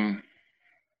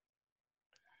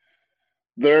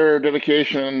their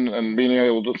dedication and being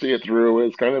able to see it through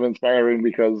is kind of inspiring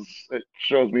because it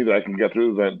shows me that I can get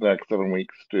through that next 7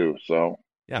 weeks too. So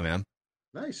yeah, man.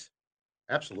 Nice.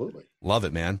 Absolutely. Love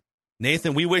it, man.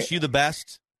 Nathan, we wish you the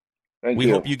best. We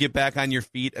hope you get back on your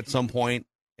feet at some point,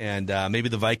 and maybe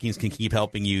the Vikings can keep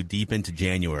helping you deep into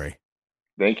January.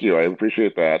 Thank you. I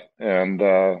appreciate that. And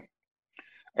I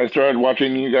started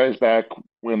watching you guys back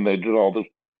when they did all the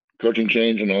coaching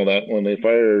change and all that.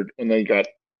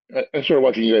 I started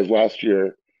watching you guys last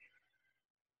year.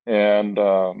 And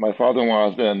my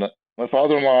father-in-law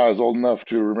is old enough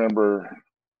to remember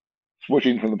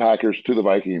switching from the Packers to the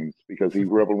Vikings because he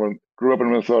grew up in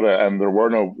Minnesota, and there were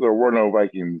no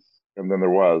Vikings, and then there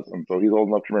was, and so he's old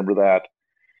enough to remember that.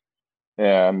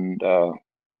 And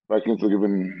Vikings have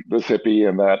given this hippie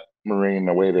and that Marine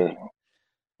a way to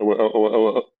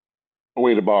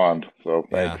bond. So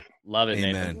thanks. Love it,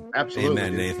 Amen. Nathan. Absolutely.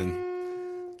 Amen,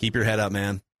 Nathan. Keep your head up,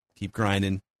 man. Keep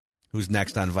grinding. Who's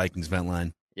next on Vikings Vent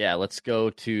Line? Yeah, let's go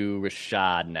to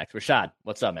Rashad next. Rashad,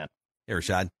 what's up, man? Hey,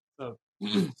 Rashad.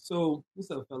 So,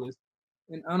 what's up, fellas?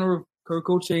 In honor of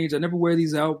Kirko change, I never wear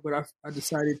these out, but I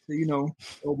decided to,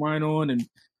 throw mine on and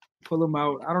pull them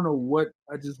out. I don't know what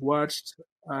I just watched.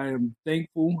 I am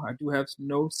thankful. I do have some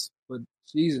notes, but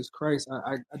Jesus Christ,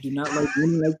 I do not like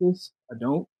winning like this. I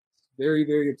don't. It's very,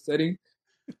 very upsetting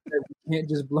that we can't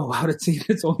just blow out a team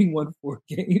that's only won 4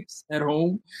 games at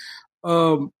home.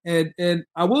 And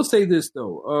I will say this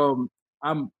though.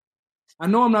 I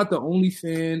know I'm not the only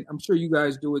fan. I'm sure you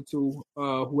guys do it too.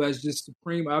 Who has just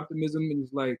supreme optimism and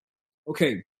is like,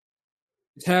 okay,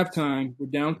 it's halftime. We're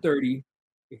down 30.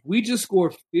 If we just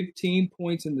score 15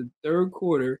 points in the third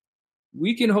quarter,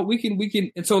 we can.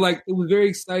 And so, like, it was very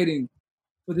exciting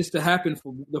for this to happen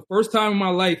for the first time in my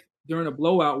life during a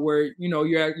blowout, where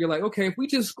you're like, okay, if we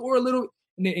just score a little,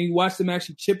 and you watch them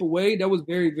actually chip away, that was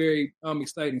very, very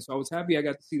exciting. So I was happy I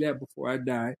got to see that before I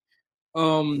died.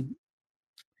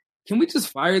 Can we just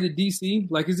fire the DC?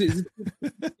 Like, is it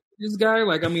this guy?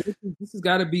 Like, I mean, this has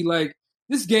got to be like,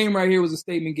 this game right here was a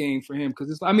statement game for him.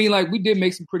 Because we did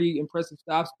make some pretty impressive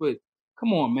stops, but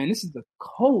come on, man, this is the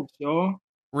Colts, y'all.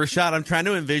 Rashad, I'm trying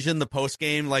to envision the post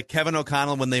game, like Kevin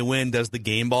O'Connell when they win does the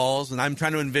game balls, and I'm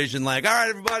trying to envision like, all right,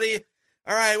 everybody,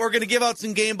 all right, we're going to give out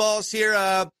some game balls here.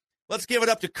 Let's give it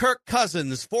up to Kirk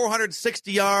Cousins,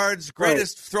 460 yards,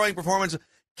 greatest throwing performance.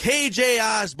 KJ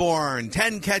Osborne,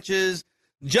 10 catches.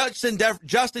 Justin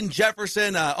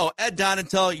Jefferson, Ed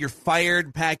Donatel, you're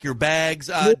fired. Pack your bags.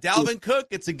 Dalvin Cook,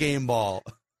 it's a game ball.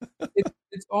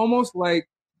 It's almost like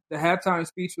the halftime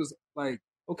speech was like,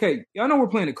 okay, y'all know we're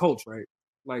playing the Colts, right?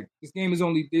 Like, this game is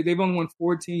they've only won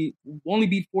 14, only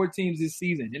beat 4 teams this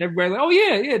season, and everybody's like, oh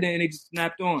yeah, and they just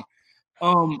snapped on.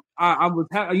 I was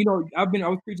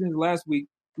preaching this last week.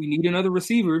 We need another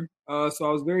receiver, so I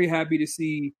was very happy to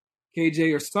see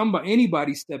KJ or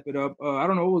anybody step it up. I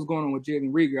don't know what was going on with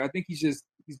Jalen Reagor. I think he's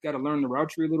got to learn the route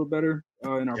tree a little better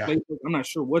in our playbook. I'm not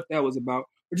sure what that was about,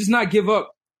 or just not give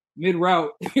up mid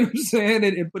route. You know what I'm saying?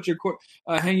 And put your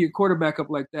hang your quarterback up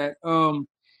like that.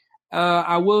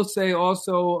 I will say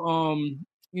also,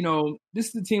 this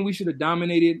is the team we should have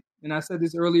dominated, and I said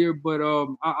this earlier, but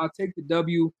I'll take the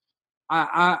W.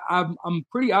 I'm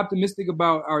pretty optimistic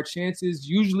about our chances.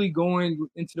 Usually going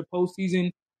into the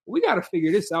postseason. We got to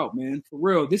figure this out, man. For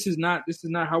real, this is not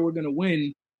how we're gonna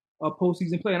win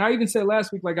postseason play. And I even said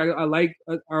last week, like I like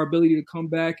our ability to come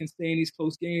back and stay in these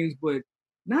close games, but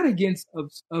not against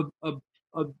a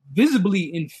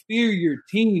visibly inferior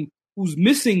team who's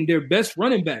missing their best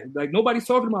running back. Like, nobody's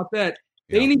talking about that.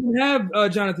 They didn't even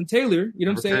have Jonathan Taylor. You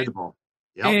know what I'm saying?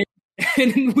 Yep.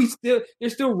 And they're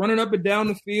still running up and down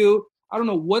the field. I don't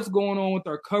know what's going on with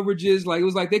our coverages. Like, it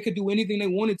was like they could do anything they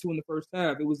wanted to in the first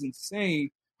half. It was insane.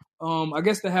 I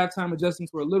guess the halftime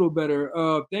adjustments were a little better.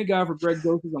 Thank God for Greg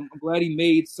Dulcich. I'm glad he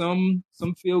made some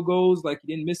field goals. Like,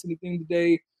 he didn't miss anything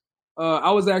today.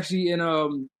 I was actually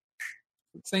in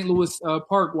St. Louis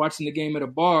Park watching the game at a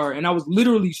bar, and I was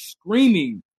literally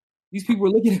screaming. These people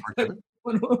were looking at me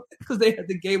because they had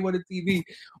the game on the TV.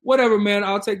 Whatever, man.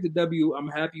 I'll take the W. I'm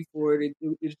happy for it.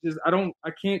 It's just I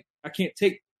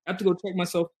have to go check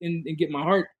myself in and get my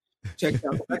heart checked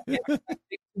out. I can't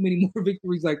take too many more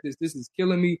victories like this. This is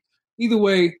killing me. Either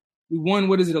way, we won,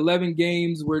 11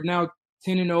 games. We're now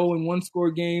 10-0 in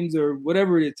one-score games or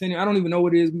whatever it is. 10. I don't even know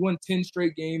what it is. We won 10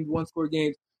 straight games, one-score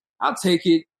games. I'll take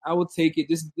it. I will take it.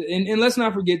 And let's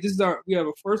not forget, we have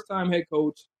a first-time head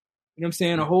coach. You know what I'm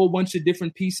saying? A whole bunch of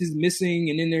different pieces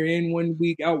missing, and then they're in 1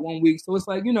 week, out 1 week. So it's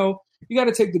like, you got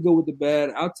to take the good with the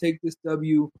bad. I'll take this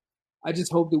W. I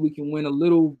just hope that we can win a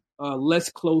little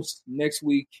less close next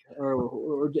week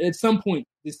or at some point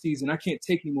this season. I can't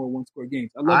take any more one-score games.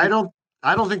 I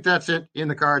don't think that's it in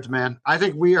the cards, man. I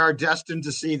think we are destined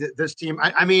to see that this team.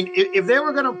 I mean, if they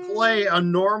were going to play a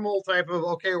normal type of,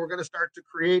 okay, we're going to start to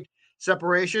create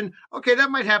separation. Okay,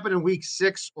 that might happen in week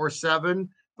 6 or 7.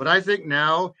 But I think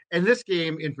now, and this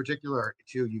game in particular,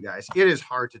 too, you guys, it is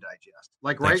hard to digest.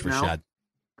 Like, Thanks, right now, Rashad.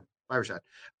 Fireside.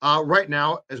 Right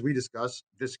now, as we discuss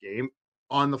this game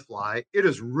on the fly, it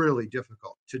is really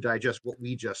difficult to digest what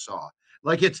we just saw.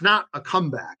 Like, it's not a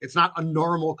comeback. It's not a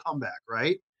normal comeback,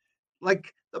 right?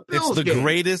 Like the Bills It's the game.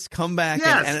 greatest comeback.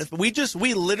 Yes. And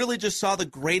we literally just saw the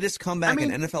greatest comeback in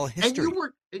NFL history.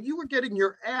 And you were getting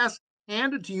your ass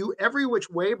handed to you every which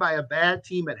way by a bad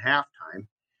team at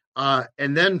halftime.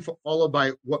 And then followed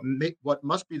by what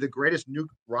must be the greatest Newt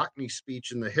Rockne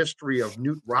speech in the history of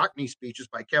Newt Rockne speeches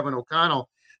by Kevin O'Connell.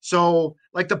 So,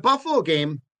 like, the Buffalo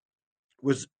game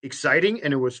was exciting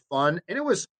and it was fun and it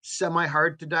was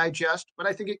semi-hard to digest, but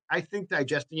I think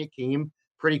digesting it came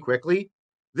pretty quickly.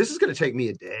 This is going to take me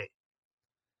a day.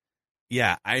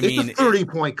 Yeah, It's a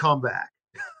 30-point comeback.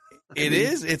 It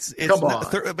is. It's come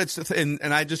not, on.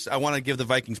 and I want to give the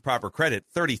Vikings proper credit.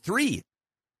 33.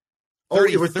 Oh,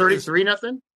 it was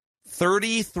 33-0?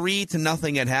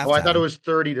 33-0 at halftime. Oh, I thought it was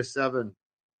 30-7.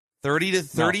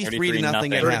 33 to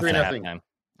nothing at halftime.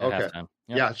 Okay. Halftime.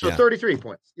 Yeah, so 33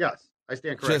 points. Yes, I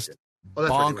stand corrected. Just That's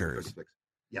right, bonkers. 36.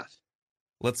 Yes.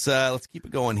 Let's keep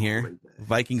it going here.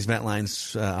 Vikings Vent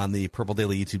Lines on the Purple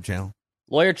Daily YouTube channel.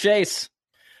 Lawyer Chase,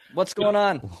 what's going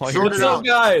on? What's up,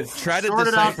 guys? Try to Sort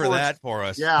it out decipher for us. that for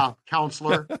us. Yeah,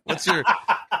 counselor. What's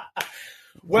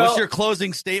Well, your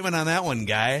closing statement on that one,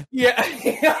 guy? yeah.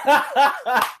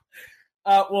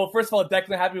 Well, first of all,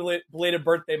 Declan, happy belated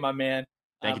birthday, my man.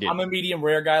 Thank you, dude. I'm a medium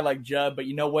rare guy like Judd, but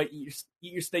you know what? Eat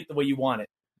your steak the way you want it.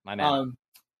 My man.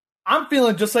 I'm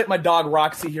feeling just like my dog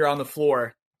Roxy here on the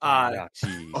floor.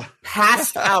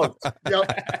 Passed out.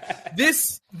 Yep.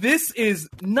 This is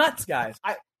nuts, guys.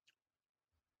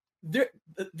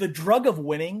 The drug of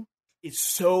winning is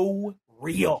so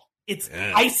real. It's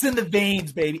ice in the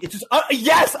veins, baby. It's just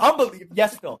yes, unbelievable.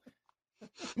 Yes, Phil.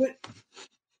 But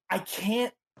I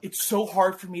can't. It's so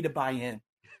hard for me to buy in.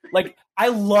 Like, I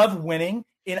love winning,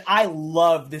 and I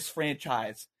love this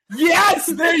franchise. Yes,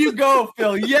 there you go,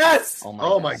 Phil. Yes.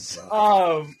 Oh my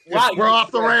Wow, we're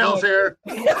off the rails here.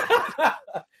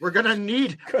 We're going to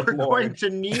need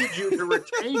you to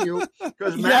retain you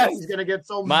because Matt's going to get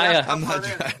so Maya, messed I'm up not on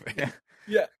it. driving.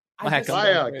 Yeah.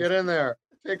 Maya, get in there.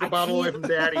 Take the bottle away from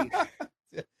Daddy.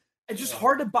 It's just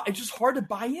hard to buy. It's just hard to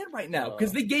buy in right now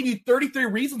because they gave you 33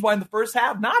 reasons why in the first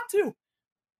half not to.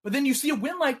 But then you see a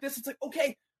win like this, it's like,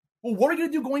 okay, well, what are we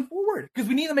going to do going forward? Because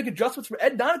we need to make adjustments for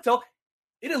Ed Donatel.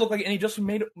 It didn't look like any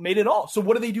adjustment made at all. So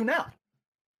what do they do now?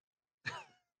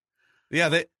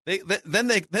 Yeah, they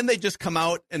just come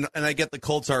out and I get the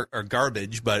Colts are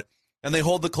garbage, and they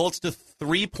hold the Colts to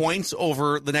 3 points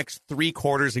over the next 3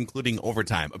 quarters, including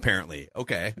overtime. Apparently,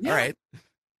 okay, Yeah. all right.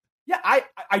 Yeah,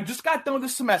 I just got done with the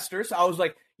semester, so I was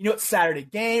like, it's Saturday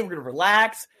game. We're gonna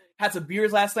relax. Had some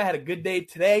beers last night. Had a good day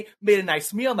today. Made a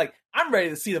nice meal. I'm like, I'm ready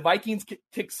to see the Vikings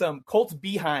kick some Colts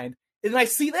behind. And then I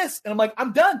see this, and I'm like,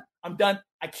 I'm done. I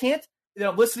can't. And then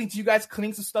I'm listening to you guys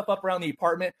cleaning some stuff up around the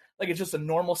apartment like it's just a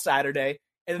normal Saturday.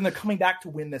 And then they're coming back to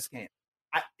win this game.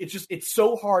 It's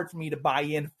so hard for me to buy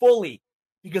in fully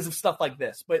because of stuff like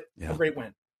this. But a great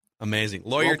win. Amazing.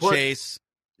 Lawyer Well put. Chase.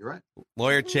 You're right.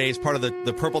 Lawyer Chase, part of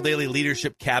the Purple Daily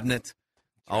Leadership Cabinet.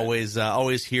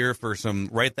 Always here for some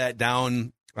write that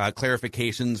down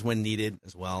clarifications when needed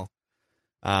as well.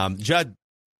 Judd,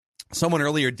 someone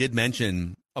earlier did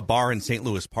mention a bar in St.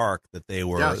 Louis Park that they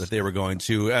were going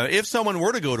to. If someone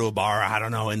were to go to a bar, I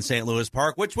don't know, in St. Louis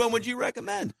Park, which one would you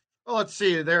recommend? Well, let's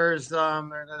see. There's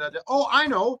I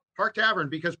know, Park Tavern,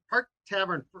 because Park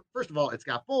Tavern, first of all, it's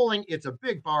got bowling. It's a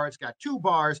big bar. It's got 2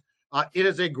 bars. It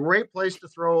is a great place to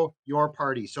throw your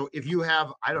party. So if you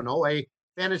have, I don't know, a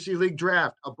fantasy league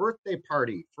draft, a birthday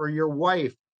party for your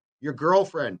wife, your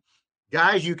girlfriend,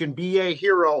 guys, you can be a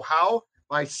hero. How?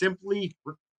 By simply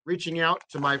reaching out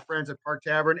to my friends at Park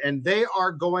Tavern, and they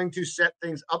are going to set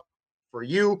things up for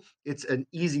you. It's an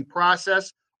easy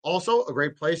process. Also, a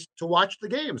great place to watch the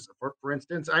games. For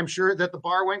instance, I'm sure that the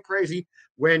bar went crazy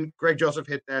when Greg Joseph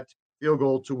hit that field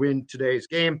goal to win today's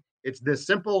game. It's this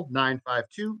simple,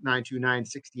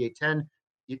 952-929-6810.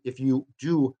 If you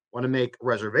do want to make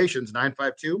reservations,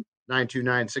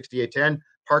 952-929-6810,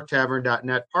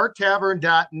 parktavern.net.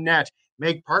 Parktavern.net.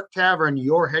 Make Park Tavern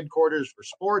your headquarters for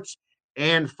sports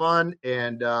and fun.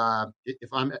 And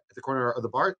if I'm at the corner of the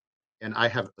bar and I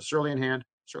have a Surly in hand,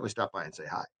 certainly stop by and say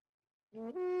hi.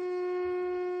 All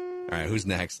right, who's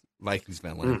next? Vikings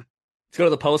fan. Let's go to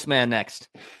the postman next.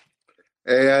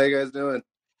 Hey, how you guys doing?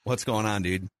 What's going on,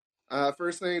 dude?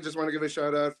 First thing, just want to give a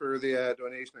shout out for the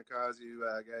donation cause you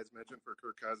guys mentioned for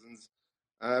Kirk Cousins.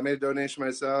 I made a donation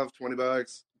myself,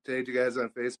 $20. Tagged you guys on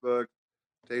Facebook.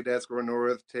 Tagged at Score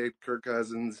North. Tagged Kirk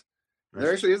Cousins.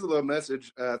 There actually is a little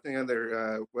message thing on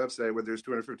their website where there's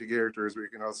 250 characters where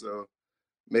you can also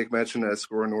make mention of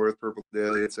Score North, Purple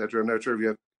Daily, etc. I'm not sure if you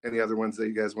have any other ones that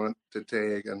you guys want to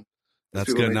tag. And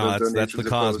That's good. No, that's the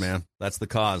cause, man. That's the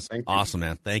cause. Awesome,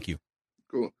 man. Thank you.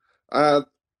 Cool.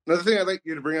 Another thing I'd like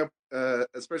you to bring up,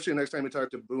 especially next time you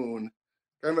talk to Boone,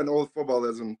 kind of an old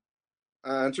footballism.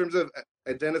 In terms of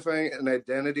identifying an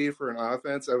identity for an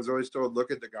offense, I was always told,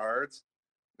 look at the guards.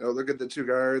 Look at the two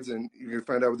guards, and you can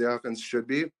find out what the offense should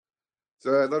be.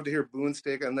 So I'd love to hear Boone's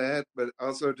take on that, but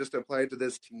also just apply it to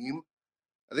this team.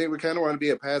 I think we kind of want to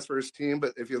be a pass-first team,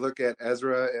 but if you look at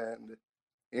Ezra and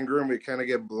Ingram, we kind of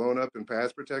get blown up in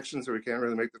pass protection, so we can't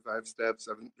really make the 5-step,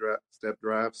 7-step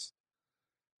drops.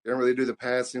 Can't really do the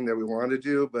passing that we want to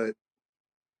do, but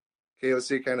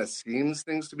KOC kind of schemes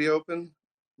things to be open.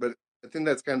 But I think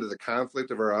that's kind of the conflict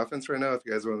of our offense right now, if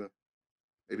you guys want to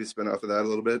maybe spin off of that a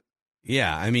little bit.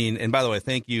 Yeah, I mean, and by the way,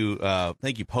 thank you,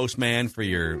 Postman, for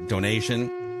your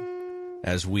donation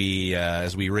as we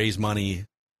raise money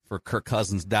for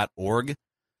KirkCousins.org.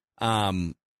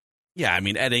 Yeah, I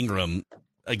mean, Ed Ingram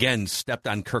again stepped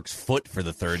on Kirk's foot for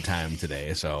the third time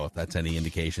today, so if that's any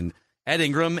indication. Ed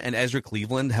Ingram and Ezra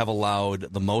Cleveland have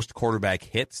allowed the most quarterback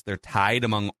hits. They're tied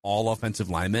among all offensive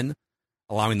linemen,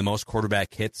 allowing the most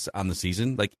quarterback hits on the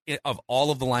season. Like, of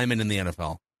all of the linemen in the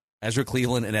NFL, Ezra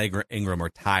Cleveland and Ed Ingram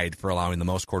are tied for allowing the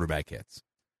most quarterback hits.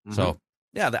 Mm-hmm. So,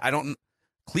 yeah,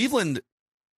 Cleveland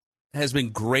has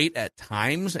been great at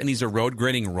times, and he's a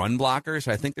road-grading run blocker,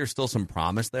 so I think there's still some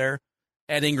promise there.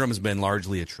 Ed Ingram has been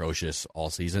largely atrocious all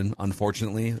season,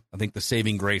 unfortunately. I think the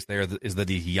saving grace there is that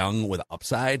he's young with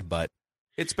upside, but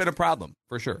it's been a problem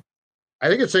for sure. I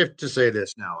think it's safe to say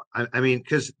this now. I mean,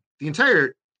 because the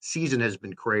entire season has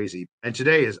been crazy, and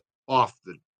today is off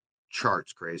the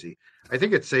charts crazy. I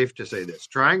think it's safe to say this.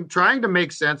 Trying to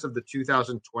make sense of the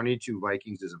 2022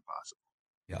 Vikings is impossible.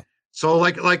 Yeah. So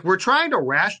like we're trying to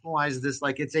rationalize this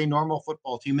like it's a normal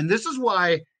football team, and this is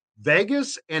why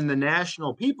Vegas and the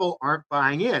national people aren't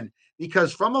buying in,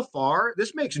 because from afar,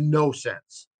 this makes no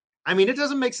sense. I mean, it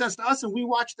doesn't make sense to us, and we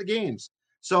watch the games.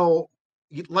 So,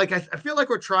 like, I feel like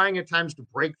we're trying at times to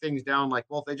break things down, like,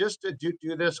 well, if they just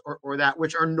do this or that,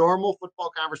 which are normal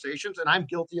football conversations, and I'm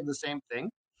guilty of the same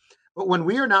thing. But when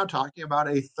we are now talking about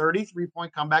a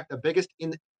 33-point comeback, the biggest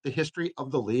in the history of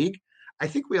the league, I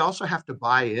think we also have to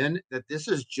buy in that this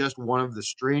is just one of the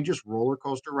strangest roller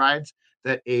coaster rides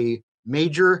that a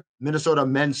major Minnesota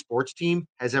men's sports team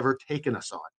has ever taken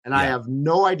us on. And I have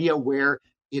no idea where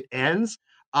it ends,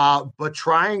 but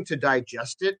trying to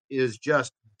digest it is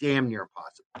just damn near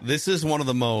impossible. This is one of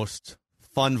the most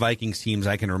fun Vikings teams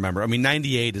I can remember. I mean,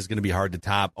 98 is going to be hard to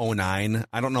top. 09,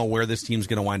 I don't know where this team's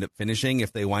going to wind up finishing,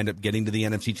 if they wind up getting to the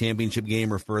NFC Championship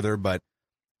game or further, but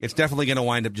it's definitely going to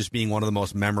wind up just being one of the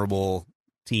most memorable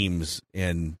teams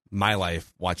in my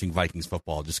life watching Vikings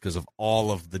football, just because of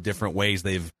all of the different ways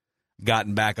they've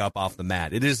gotten back up off the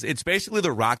mat. It's basically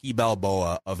the Rocky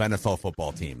Balboa of NFL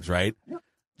football teams, right?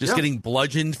 Just getting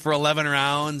bludgeoned for 11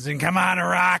 rounds and come on,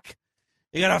 Rock.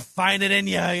 You got to find it in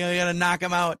you. You got to knock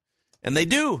them out. And they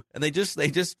do. And they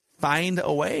just find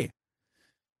a way.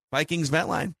 Vikings Vet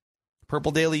Line,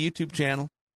 Purple Daily YouTube channel.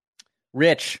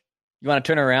 Rich, you want to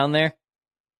turn around there?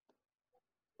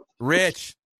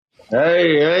 Rich.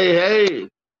 Hey.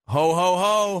 Ho,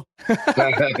 ho,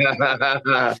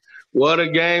 ho. What a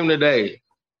game today.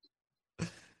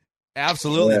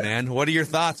 Absolutely, man. What are your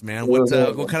thoughts, man? What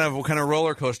kind of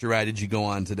roller coaster ride did you go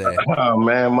on today? Oh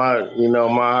man, my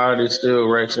heart is still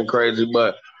racing crazy.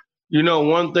 But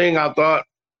one thing I thought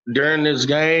during this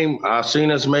game, I seen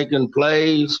us making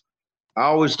plays. I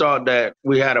always thought that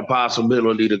we had a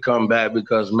possibility to come back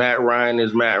because Matt Ryan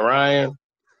is Matt Ryan.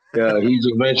 He's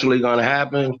eventually going to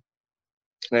happen.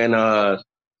 And I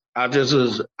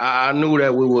knew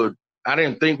that we would. I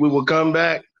didn't think we would come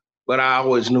back, but I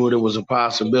always knew there was a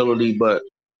possibility. But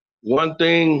one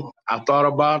thing I thought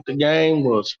about the game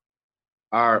was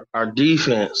our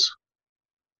defense.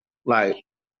 Like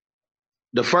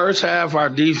the first half, our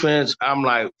defense, I'm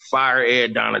like, fire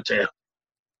Ed Donatel.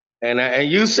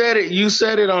 And you said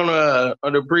it on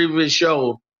the previous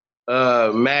show,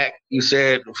 Mac. You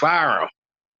said fire him.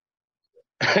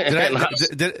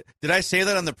 Did I say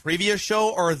that on the previous show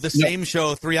or the same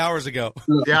show 3 hours ago?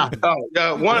 Yeah.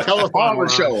 One telephone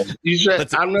show. You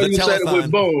said I know you said it with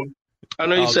Boone. I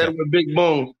know you said it with Big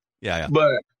Boone. Yeah.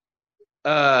 But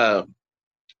I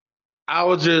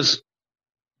was just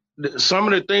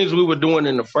some of the things we were doing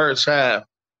in the first half,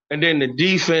 and then the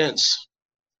defense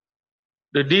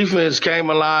came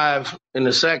alive in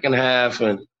the second half,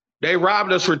 and they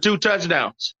robbed us for 2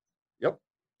 touchdowns.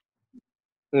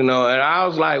 And I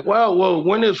was like, well,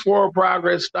 when does forward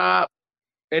progress stop?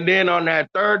 And then on that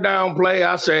third down play,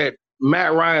 I said,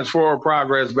 Matt Ryan's forward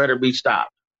progress better be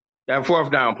stopped. that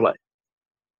fourth down play.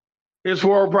 His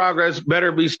forward progress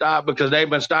better be stopped because they've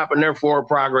been stopping their forward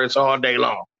progress all day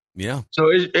long. Yeah. So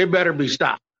it better be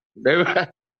stopped.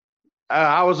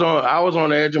 I was on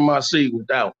the edge of my seat with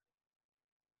that one.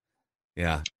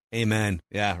 Yeah. Amen.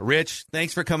 Yeah. Rich,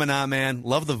 thanks for coming on, man.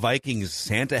 Love the Vikings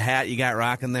Santa hat you got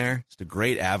rocking there. Just a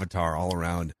great avatar all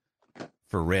around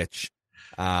for Rich.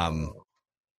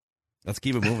 Let's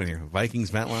keep it moving here. Vikings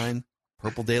Vent Line,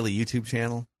 Purple Daily YouTube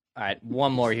channel. All right,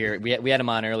 one more here. We had him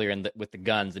on earlier with the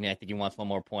guns, and I think he wants one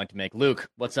more point to make. Luke,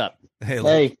 what's up? Hey,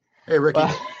 Luke. Hey, Ricky.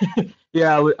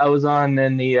 Yeah, I was on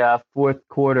in the fourth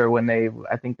quarter when I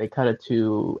think they cut it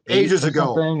to ages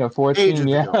ago, or 14.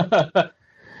 Ago.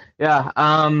 Yeah.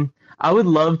 I would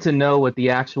love to know what the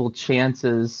actual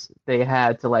chances they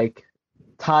had to like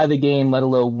tie the game, let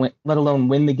alone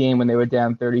win the game when they were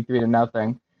down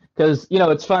 33-0. Because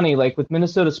it's funny, like with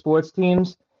Minnesota sports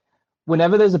teams,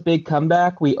 whenever there's a big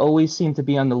comeback, we always seem to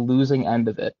be on the losing end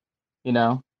of it.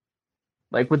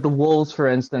 Like with the Wolves, for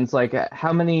instance, like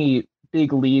how many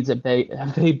big leads have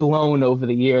they blown over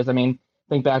the years? I mean,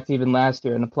 think back to even last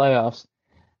year in the playoffs,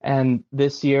 and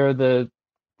this year the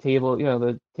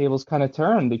tables kind of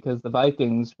turned because the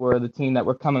Vikings were the team that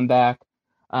were coming back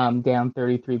down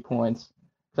 33 points.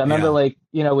 So I remember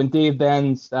when Dave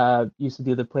Benz used to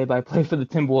do the play-by-play for the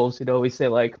Timberwolves, he'd always say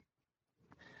I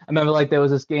remember there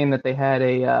was this game that they had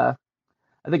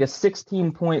I think a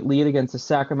 16-point lead against the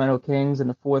Sacramento Kings in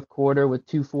the fourth quarter with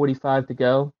 2:45 to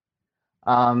go.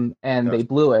 They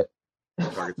blew it.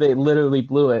 They literally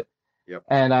blew it. Yep.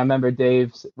 And I remember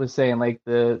Dave was saying they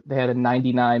had a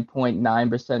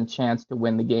 99.9% chance to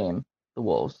win the game, the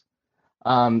Wolves.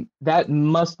 That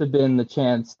must have been the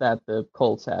chance that the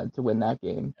Colts had to win that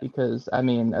game because a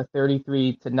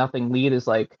 33-0 lead is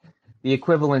like the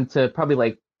equivalent to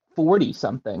probably 40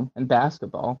 something in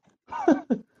basketball.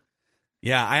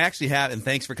 Yeah, I actually have, and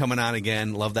thanks for coming on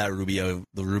again. Love that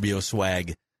the Rubio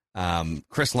swag.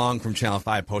 Chris Long from Channel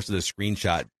 5 posted a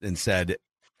screenshot and said,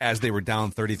 as they were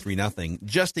down 33-0,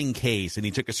 just in case, and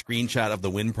he took a screenshot of the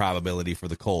win probability for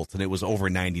the Colts, and it was over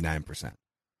 99%.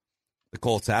 The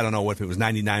Colts, I don't know if it was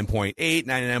 99.8,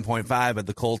 99.5, but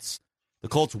the Colts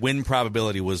win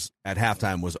probability was at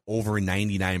halftime was over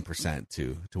 99%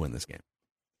 to win this game.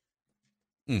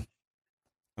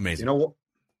 Amazing.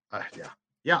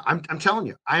 Yeah, I'm telling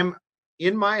you, I'm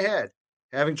in my head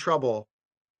having trouble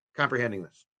comprehending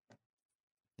this.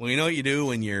 Well, you know what you do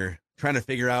when you're trying to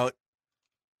figure out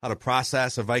how to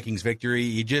process a Vikings victory?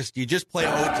 You just play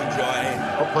Odes and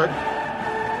Joy.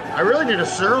 I really need a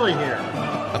Surly here.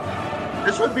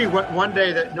 This would be one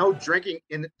day that no drinking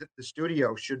in the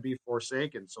studio should be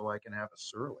forsaken, so I can have a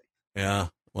Surly. Yeah.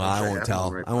 Well, I won't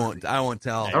tell. I won't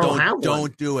tell. I don't have one.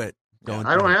 Don't do it.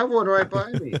 I don't have one right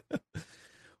by me.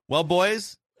 Well,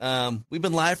 boys, we've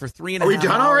been live for 3.5 hours. Are we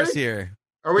done already? Here.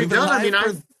 Are we done? I mean,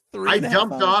 I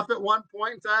dumped off at one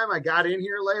point in time. I got in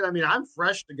here late. I mean, I'm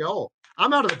fresh to go.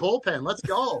 I'm out of the bullpen. Let's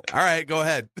go. All right, go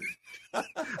ahead. All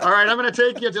right, I'm going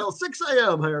to take you till 6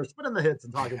 a.m. here, spinning the hits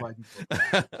and talking about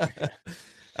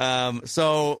you.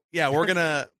 So yeah, we're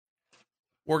gonna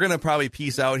probably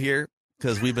peace out here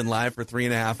because we've been live for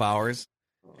 3.5 hours,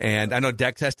 and I know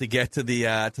Dex has to get to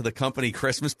the company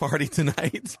Christmas party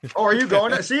tonight. Oh, are you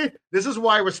going to see? This is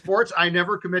why with sports I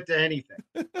never commit to anything.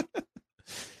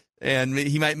 And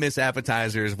he might miss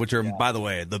appetizers, which are, by the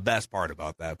way, the best part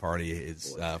about that party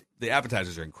is the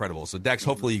appetizers are incredible. So, Dex,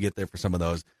 hopefully you get there for some of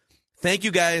those. Thank you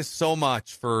guys so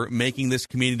much for making this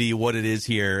community what it is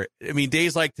here. I mean,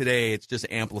 days like today, it's just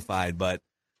amplified, but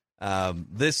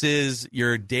this is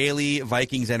your daily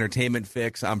Vikings entertainment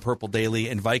fix on Purple Daily,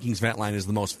 and Vikings Vent Line is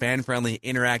the most fan-friendly,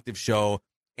 interactive show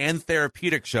and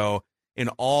therapeutic show in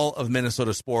all of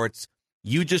Minnesota sports.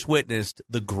 You just witnessed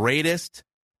the greatest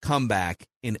comeback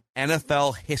in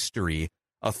NFL history,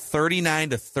 a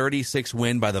 39-36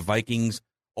 win by the Vikings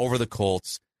over the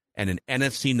Colts, and an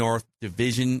NFC North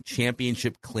Division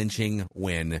Championship clinching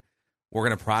win. We're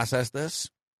going to process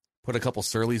this, put a couple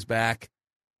Surleys back,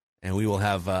 and we will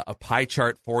have a pie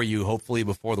chart for you, hopefully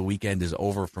before the weekend is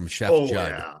over, from Chef Judd.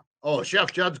 Yeah. Oh,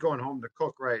 Chef Judd's going home to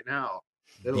cook right now.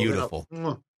 Beautiful.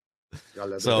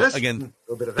 So, again,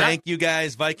 thank you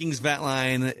guys. Vikings Vent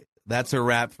Line, that's a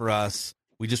wrap for us.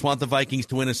 We just want the Vikings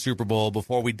to win a Super Bowl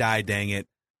before we die, dang it.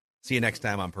 See you next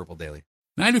time on Purple Daily.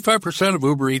 95% of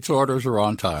Uber Eats orders are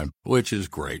on time, which is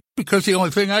great, because the only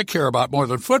thing I care about more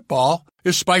than football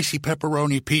is spicy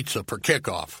pepperoni pizza for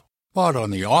kickoff. But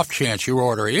on the off chance your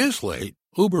order is late,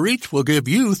 Uber Eats will give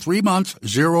you 3 months,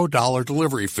 $0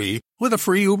 delivery fee with a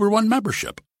free Uber One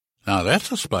membership. Now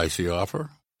that's a spicy offer.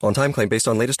 On-time claim based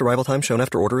on latest arrival time shown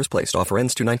after order is placed. Offer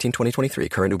ends 2/19/2023.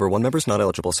 Current Uber One members not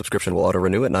eligible. Subscription will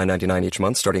auto-renew at $9.99 each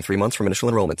month, starting 3 months from initial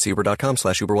enrollment. See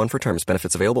uber.com/Uber One for terms.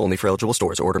 Benefits available only for eligible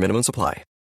stores. Order minimums apply.